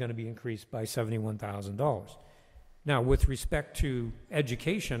 90 is going to be increased by $71,000. Now, with respect to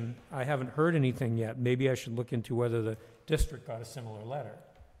education, I haven't heard anything yet. Maybe I should look into whether the district got a similar letter,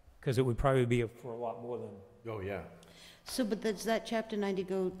 because it would probably be for a lot more than, Oh, yeah. So, but does that Chapter 90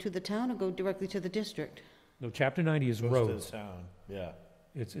 go to the town or go directly to the district? No, Chapter 90 is Goes to roads. the town, yeah.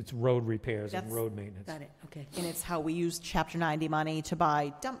 It's road repairs and That's- road maintenance. Got it, okay. And it's how we use Chapter 90 money to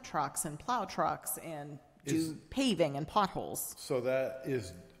buy dump trucks and plow trucks and Is- do paving and potholes. So that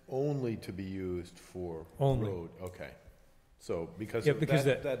is only to be used for Only. road, okay. So because Yeah, of because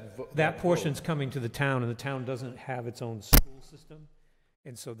that that vote- portion's coming to the town, and the town doesn't have its own school system.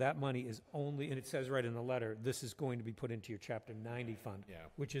 And so that money is only, and it says right in the letter, this is going to be put into your Chapter 90 fund, Yeah,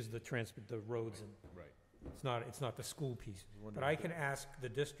 which is the roads, and right. it's not the school piece. But Wondering I if can ask the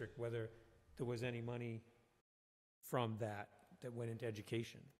district whether there was any money from that went into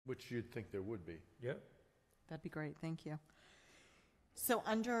education. Which you'd think there would be. Yep. That'd be great, thank you. So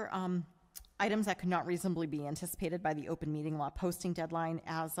under items that could not reasonably be anticipated by the open meeting law posting deadline,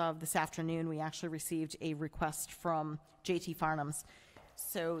 as of this afternoon, we actually received a request from J.T. Farnham's.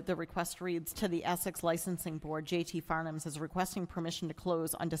 So the request reads, to the Essex Licensing Board, J.T. Farnham's is requesting permission to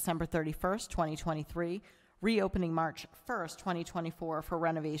close on December 31st, 2023, reopening March 1st, 2024 for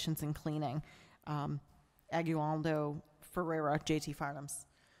renovations and cleaning. Aguinaldo Ferreira, J.T. Farnham's.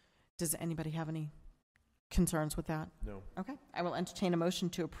 Does anybody have any concerns with that? No. Okay, I will entertain a motion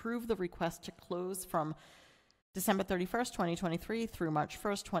to approve the request to close from December 31st, 2023 through March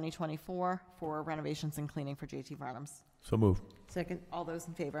 1st, 2024 for renovations and cleaning for J.T. Farnham's. So moved. Second? All those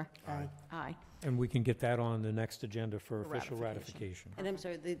in favor? Aye. Aye. And we can get that on the next agenda for For official ratification. ratification. And I'm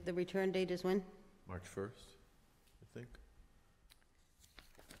sorry, the return date is when? March 1st, I think.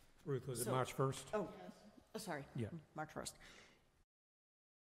 Ruth, was it So- March 1st? Oh, sorry. Yeah. March 1st.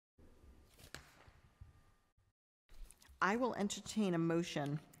 I will entertain a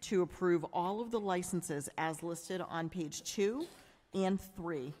motion to approve all of the licenses as listed on page 2 and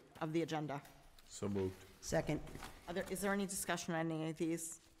 3 of the agenda. So moved. Second. Is there any discussion on any of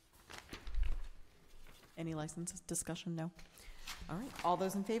these? Any licenses discussion? No? All right, all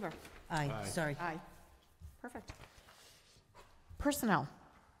those in favor? Aye, Aye. sorry. Aye. Perfect. Personnel.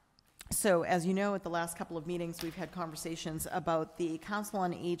 So as you know, at the last couple of meetings, we've had conversations about the Council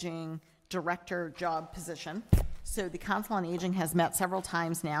on Aging Director job position. So the Council on Aging has met several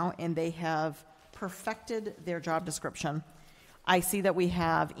times now, and they have perfected their job description. I see that we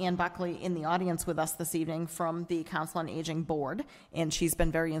have Ann Buckley in the audience with us this evening from the Council on Aging Board, and she's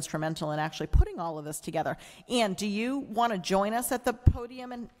been very instrumental in actually putting all of this together. Ann, do you want to join us at the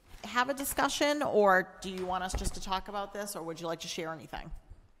podium and have a discussion, or do you want us just to talk about this, or would you like to share anything?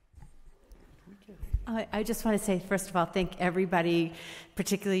 I just want to say, first of all, thank everybody,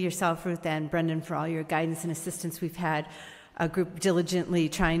 particularly yourself, Ruth, and Brendan, for all your guidance and assistance. We've had a group diligently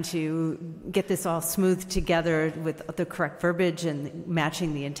trying to get this all smoothed together with the correct verbiage and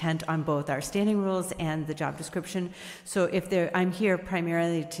matching the intent on both our standing rules and the job description. So I'm here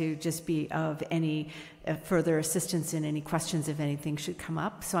primarily to just be of any further assistance in any questions if anything should come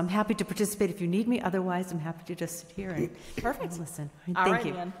up. So I'm happy to participate if you need me. Otherwise, I'm happy to just sit here and Perfect. listen. All Thank right,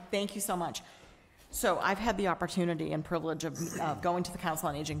 you. Ann, thank you so much. So I've had the opportunity and privilege of going to the Council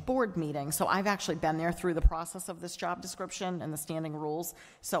on Aging Board meeting, so I've actually been there through the process of this job description and the standing rules.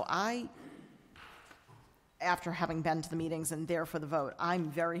 So after having been to the meetings and there for the vote,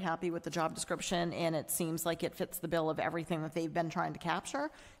 I'm very happy with the job description, and it seems like it fits the bill of everything that they've been trying to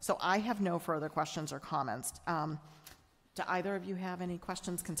capture. So I have no further questions or comments. Do either of you have any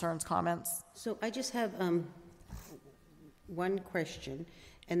questions, concerns, comments? So I just have one question,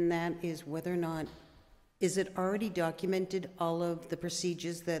 and that is whether or not, is it already documented, all of the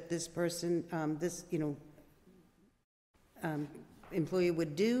procedures that this person, employee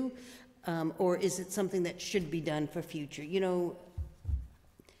would do? Or is it something that should be done for future? You know,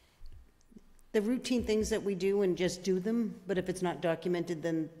 the routine things that we do and just do them, but if it's not documented,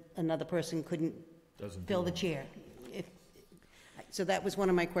 then another person couldn't Doesn't fill do the it. chair. So that was one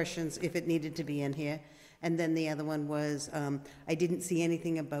of my questions, if it needed to be in here. And then the other one was, I didn't see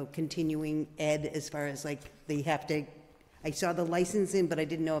anything about continuing ed as far as like they have to, I saw the licensing, but I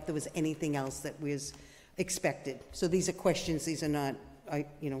didn't know if there was anything else that was expected. So these are questions, these are not, I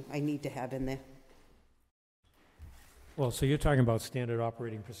need to have in there. Well, so you're talking about standard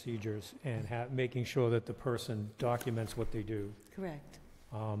operating procedures and making sure that the person documents what they do. Correct.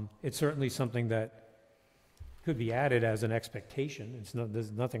 It's certainly something that could be added as an expectation.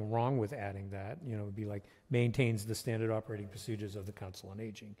 There's nothing wrong with adding that. It'd be like maintains the standard operating procedures of the Council on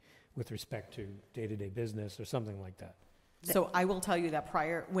Aging with respect to day-to-day business or something like that. So I will tell you that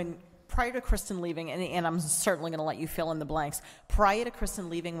prior to Kristen leaving, and I'm certainly going to let you fill in the blanks, prior to Kristen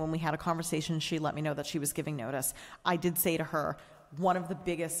leaving, when we had a conversation, she let me know that she was giving notice. I did say to her, one of the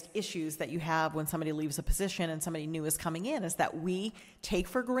biggest issues that you have when somebody leaves a position and somebody new is coming in is that we take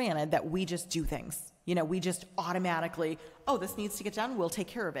for granted that we just do things. You know, we just automatically, oh, this needs to get done, we'll take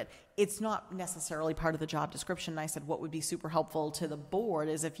care of it. It's not necessarily part of the job description. And I said, what would be super helpful to the board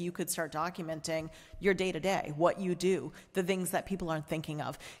is if you could start documenting your day-to-day, what you do, the things that people aren't thinking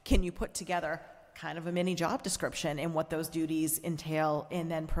of. Can you put together kind of a mini job description and what those duties entail, and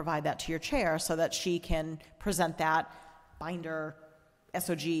then provide that to your chair so that she can present that binder,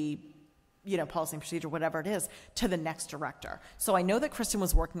 SOG, you know, policy and procedure, whatever it is, to the next director. So I know that Kristen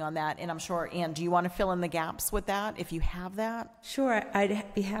was working on that, and I'm sure, Ann, do you want to fill in the gaps with that, if you have that? Sure,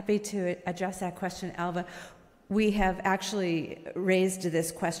 I'd be happy to address that question, Alva. We have actually raised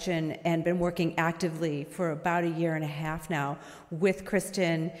this question and been working actively for about 1.5 years now with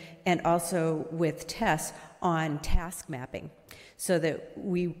Kristen and also with Tess on task mapping, so that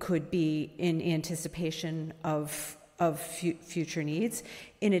we could be in anticipation of future needs.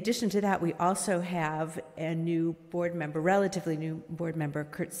 In addition to that, we also have a new board member, relatively new board member,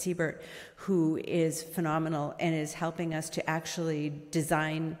 Kurt Siebert, who is phenomenal and is helping us to actually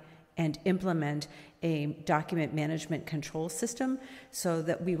design and implement a document management control system, so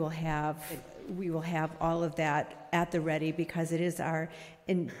that we will have all of that at the ready, because it is our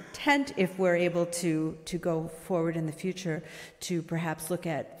intent, if we're able to go forward in the future, to perhaps look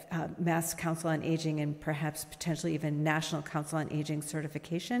at Mass Council on Aging and perhaps potentially even National Council on Aging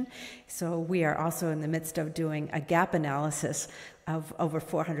certification. So we are also in the midst of doing a gap analysis of over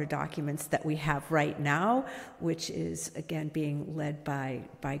 400 documents that we have right now, which is, again, being led by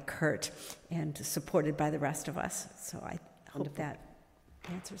Kurt and supported by the rest of us. So I hope that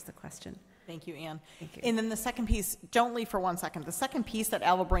answers the question. Thank you, Ann. Thank you. And then the second piece, don't leave for 1 second. The second piece that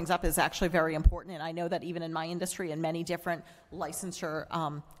Alva brings up is actually very important, and I know that even in my industry and many different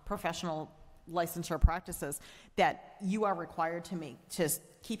licensure, professional licensure practices, that you are required to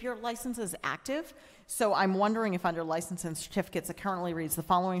keep your licenses active. So I'm wondering if under license and certificates, it currently reads the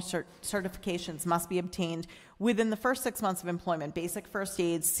following certifications must be obtained within the first 6 months of employment: basic first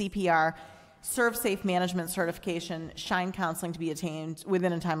aid, CPR, Serve Safe Management Certification, Shine Counseling to be attained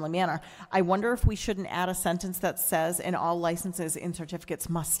within a timely manner. I wonder if we shouldn't add a sentence that says, and all licenses and certificates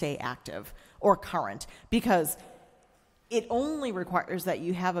must stay active or current, because it only requires that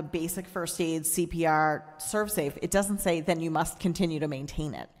you have a basic first aid, CPR, Serve Safe. It doesn't say then you must continue to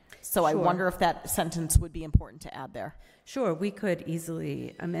maintain it. So I wonder if that sentence would be important to add there. Sure, we could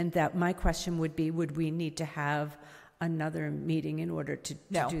easily amend that. My question would be, would we need to have another meeting in order to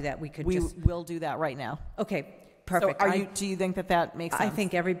do that? We will do that right now. Okay, perfect. So do you think that makes sense? I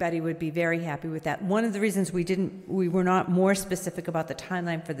think everybody would be very happy with that. One of the reasons we were not more specific about the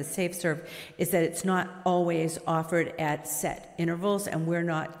timeline for the Safe Serve is that it's not always offered at set intervals, and we're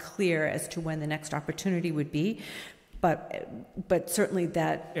not clear as to when the next opportunity would be. But certainly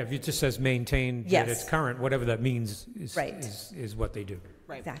that... Yeah, if it just says maintain, yes, that it's current, whatever that means is, right, is what they do.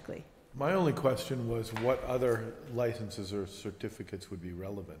 Right. Exactly. My only question was what other licenses or certificates would be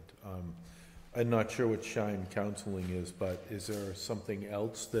relevant? I'm not sure what Shine Counseling is, but is there something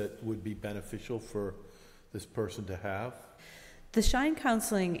else that would be beneficial for this person to have? The Shine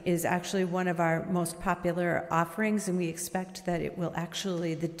Counseling is actually one of our most popular offerings, and we expect that it will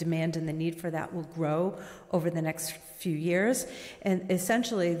actually, the demand and the need for that will grow over the next few years. And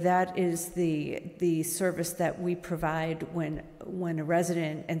essentially that is the service that we provide when a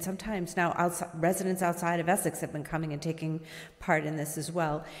resident, and sometimes now residents outside of Essex have been coming and taking part in this as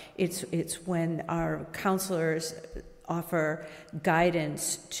well. It's when our counselors offer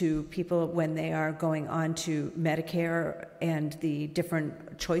guidance to people when they are going on to Medicare and the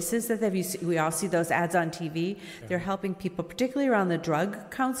different choices that we all see those ads on TV. Yeah. They're helping people, particularly around the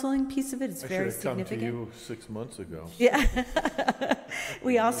drug counseling piece of it. It's very significant. I should have come to you 6 months ago. Yeah.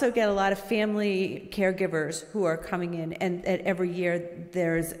 We also get a lot of family caregivers who are coming in, and every year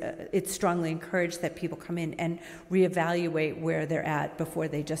it's strongly encouraged that people come in and reevaluate where they're at before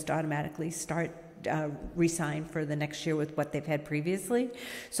they just automatically start re-sign for the next year with what they've had previously.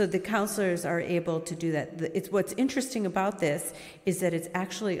 So the counselors are able to do that. What's interesting about this is that it's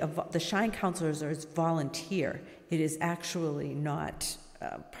actually, the Shine counselors are volunteer. It is actually not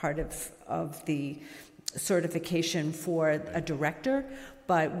part of the certification for a director,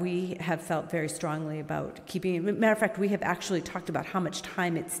 but we have felt very strongly about keeping it. Matter of fact, we have actually talked about how much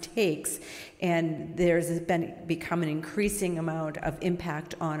time it takes, and there's become an increasing amount of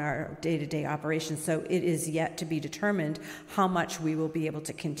impact on our day-to-day operations. So it is yet to be determined how much we will be able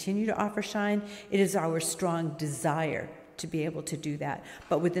to continue to offer Shine. It is our strong desire to be able to do that,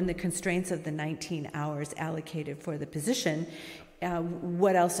 but within the constraints of the 19 hours allocated for the position,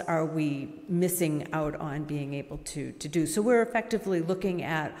 what else are we missing out on being able to do? So we're effectively looking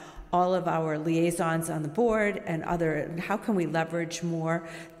at all of our liaisons on the board and how can we leverage more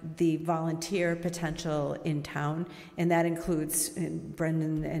the volunteer potential in town? And that includes, and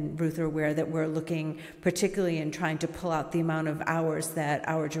Brendan and Ruth are aware that we're looking particularly in trying to pull out the amount of hours that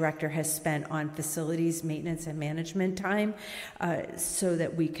our director has spent on facilities maintenance and management time, so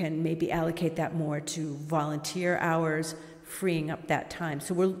that we can maybe allocate that more to volunteer hours, freeing up that time.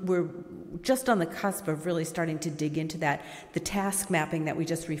 So we're just on the cusp of really starting to dig into that. The task mapping that we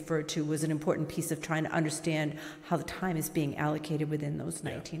just referred to was an important piece of trying to understand how the time is being allocated within those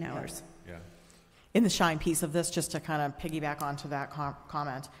 19 hours. Yeah. In the shine piece of this, just to kind of piggyback onto that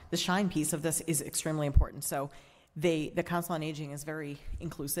comment, the shine piece of this is extremely important. So the Council on Aging is very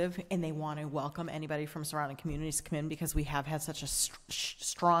inclusive, and they want to welcome anybody from surrounding communities to come in because we have had such a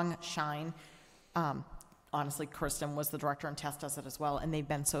strong shine. Honestly, Kristen was the director and Tess does it as well, and they've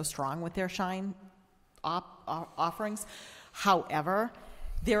been so strong with their shine offerings. However,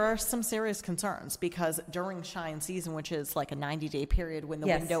 there are some serious concerns because during shine season, which is like a 90-day period when the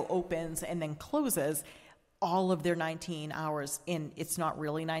window opens and then closes, all of their 19 hours, and it's not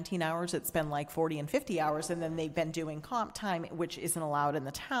really 19 hours, it's been like 40 and 50 hours, and then they've been doing comp time, which isn't allowed in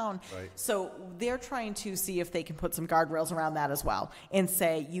the town. Right. So they're trying to see if they can put some guardrails around that as well and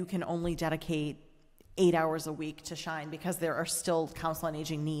say you can only dedicate 8 hours a week to shine because there are still Council on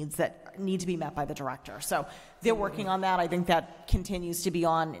Aging needs that need to be met by the director. So they're working on that. I think that continues to be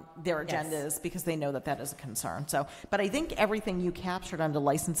on their agendas because they know that that is a concern. So, but I think everything you captured under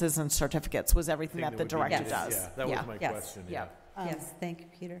licenses and certificates was everything that the director does. Yeah, that was my question, yeah. Yes, thank you,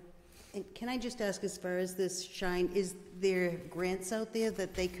 Peter. And can I just ask, as far as this shine, is there grants out there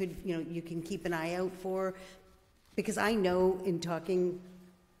that they could, you can keep an eye out for? Because I know in talking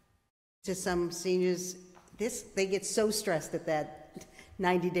to some seniors, they get so stressed at that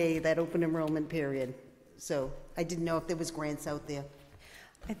 90-day, that open enrollment period. So I didn't know if there was grants out there.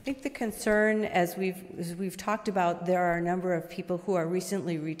 I think the concern, as we've talked about, there are a number of people who are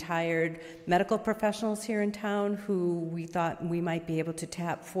recently retired medical professionals here in town who we thought we might be able to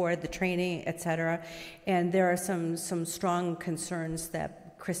tap for the training, et cetera. And there are some strong concerns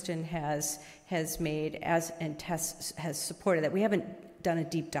that Kristen has made and Tess has supported that. We haven't done a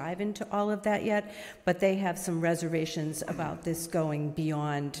deep dive into all of that yet, but they have some reservations about this going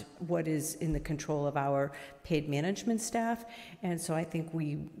beyond what is in the control of our paid management staff. And so I think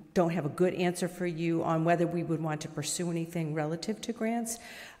we don't have a good answer for you on whether we would want to pursue anything relative to grants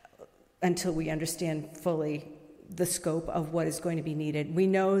until we understand fully the scope of what is going to be needed. We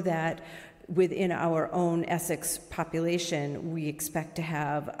know that within our own Essex population, we expect to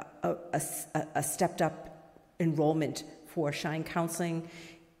have a stepped up enrollment for shine counseling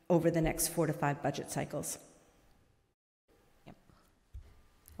over the next 4 to 5 budget cycles. Yep.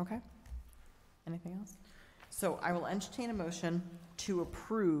 Okay. Anything else? So I will entertain a motion to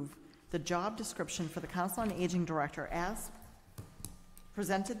approve the job description for the Council on Aging Director as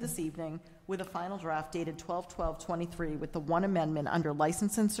presented this evening with a final draft dated 12/12/23 with the one amendment under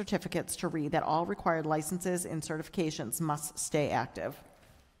license and certificates to read that all required licenses and certifications must stay active.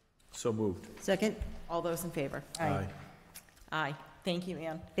 So moved. Second? All those in favor? Aye. Aye. Thank you,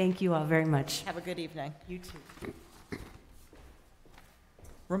 Ann. Thank you all very much. Have a good evening. You too.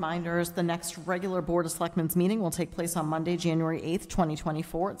 Reminders, the next regular Board of Selectmen's meeting will take place on Monday, January 8th,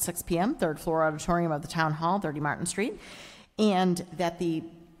 2024 at 6 p.m., third floor auditorium of the Town Hall, 30 Martin Street, and that the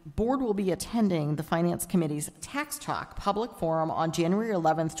board will be attending the Finance Committee's Tax Talk public forum on January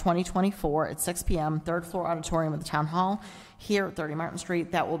 11th, 2024 at 6 p.m., third floor auditorium of the Town Hall here at 30 Martin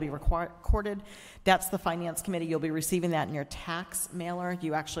Street. That will be recorded. That's the Finance Committee. You'll be receiving that in your tax mailer.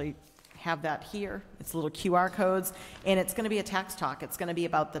 You actually have that here. It's little QR codes, and it's going to be a tax talk. It's going to be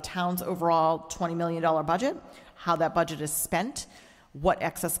about the town's overall $20 million budget, how that budget is spent, what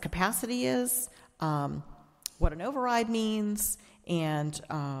excess capacity is, what an override means, and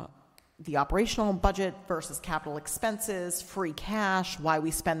the operational budget versus capital expenses, free cash, why we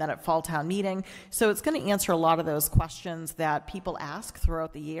spend that at fall town meeting. So it's going to answer a lot of those questions that people ask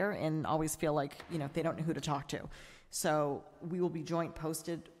throughout the year and always feel like, they don't know who to talk to. So we will be joint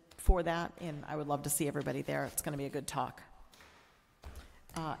posted for that, and I would love to see everybody there. It's going to be a good talk.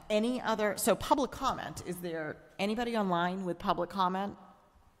 So public comment, is there anybody online with public comment?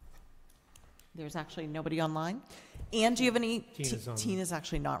 There's actually nobody online. Ann, do you have any? Tina's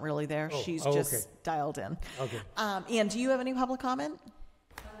actually not really there. She's just dialed in. Okay. Ann, do you have any public comment?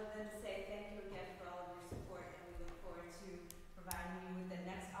 Other than to say thank you again for all of your support, and we look forward to providing you with the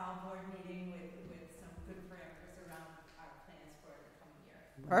next all-board meeting with some good parameters around our plans for the coming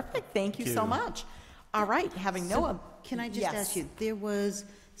year. Perfect. Thank you so much. All right, having no, Can I just yes. ask you, there was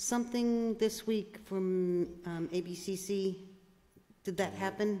something this week from ABCC, did that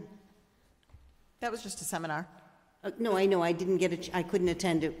happen? That was just a seminar. No, I know, I didn't get I couldn't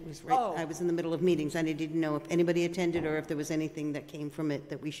attend, it was right, Oh. I was in the middle of meetings, and I didn't know if anybody attended or if there was anything that came from it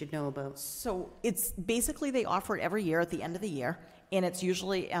that we should know about. So it's basically, they offer it every year at the end of the year, and it's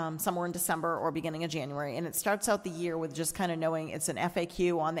usually somewhere in December or beginning of January. And it starts out the year with just kind of knowing it's an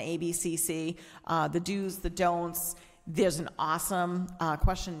FAQ on the ABCC, the do's, the don'ts. There's an awesome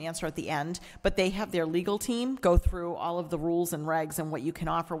question and answer at the end, but they have their legal team go through all of the rules and regs and what you can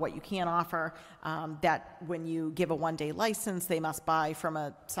offer, what you can't offer, that when you give a one-day license, they must buy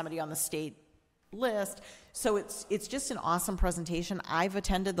from somebody on the state list. So it's just an awesome presentation. I've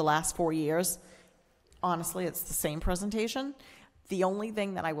attended the last 4 years. Honestly, it's the same presentation. The only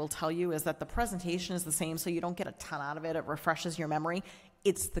thing that I will tell you is that the presentation is the same, so you don't get a ton out of it. It refreshes your memory.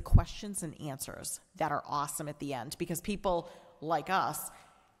 It's the questions and answers that are awesome at the end, because people like us,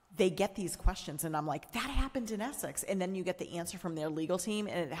 they get these questions, and I'm like, that happened in Essex. And then you get the answer from their legal team,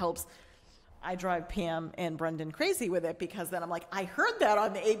 and it helps. I drive Pam and Brendan crazy with it, because then I'm like, I heard that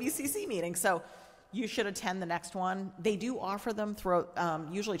on the ABCC meeting. So you should attend the next one. They do offer them throughout,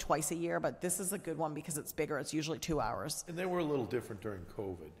 usually twice a year, but this is a good one because it's bigger. It's usually 2 hours. And they were a little different during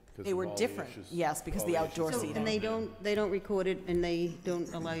COVID. They were different, yes, because the outdoor So, seating. and they don't record it, and they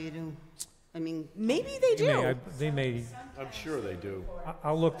don't allow you to, I mean, Maybe they do. They may, I'm sure they do.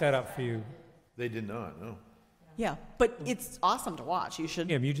 I'll look that up for you. They did not, no. Yeah, but it's awesome to watch. You should.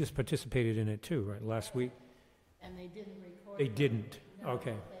 Kim, you just participated in it too, right, last week? And they didn't record They it. didn't,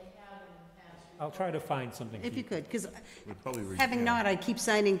 okay. They have in the past. I'll try to find something. if you could, because We'd probably read- having not, I keep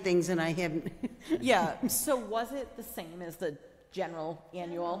signing things and I haven't. Yeah, so was it the same as the general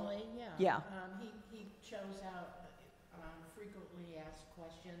annual? Generally, Yeah. He chose out frequently asked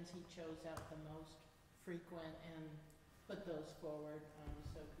questions. He chose out the most frequent and put those forward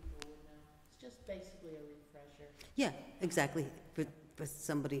so people would know. It's just basically a refresher. Yeah, exactly, for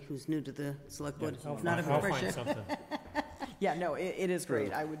somebody who's new to the select board, I'll not a find- I'll find refresher. something. Yeah, no, it is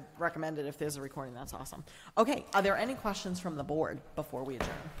great. I would recommend it if there's a recording. That's awesome. Okay, are there any questions from the board before we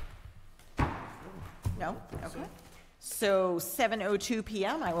adjourn? No? Okay. So 7:02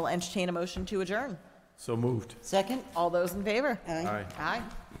 PM, I will entertain a motion to adjourn. So moved. Second? All those in favor? Aye. Aye. Aye.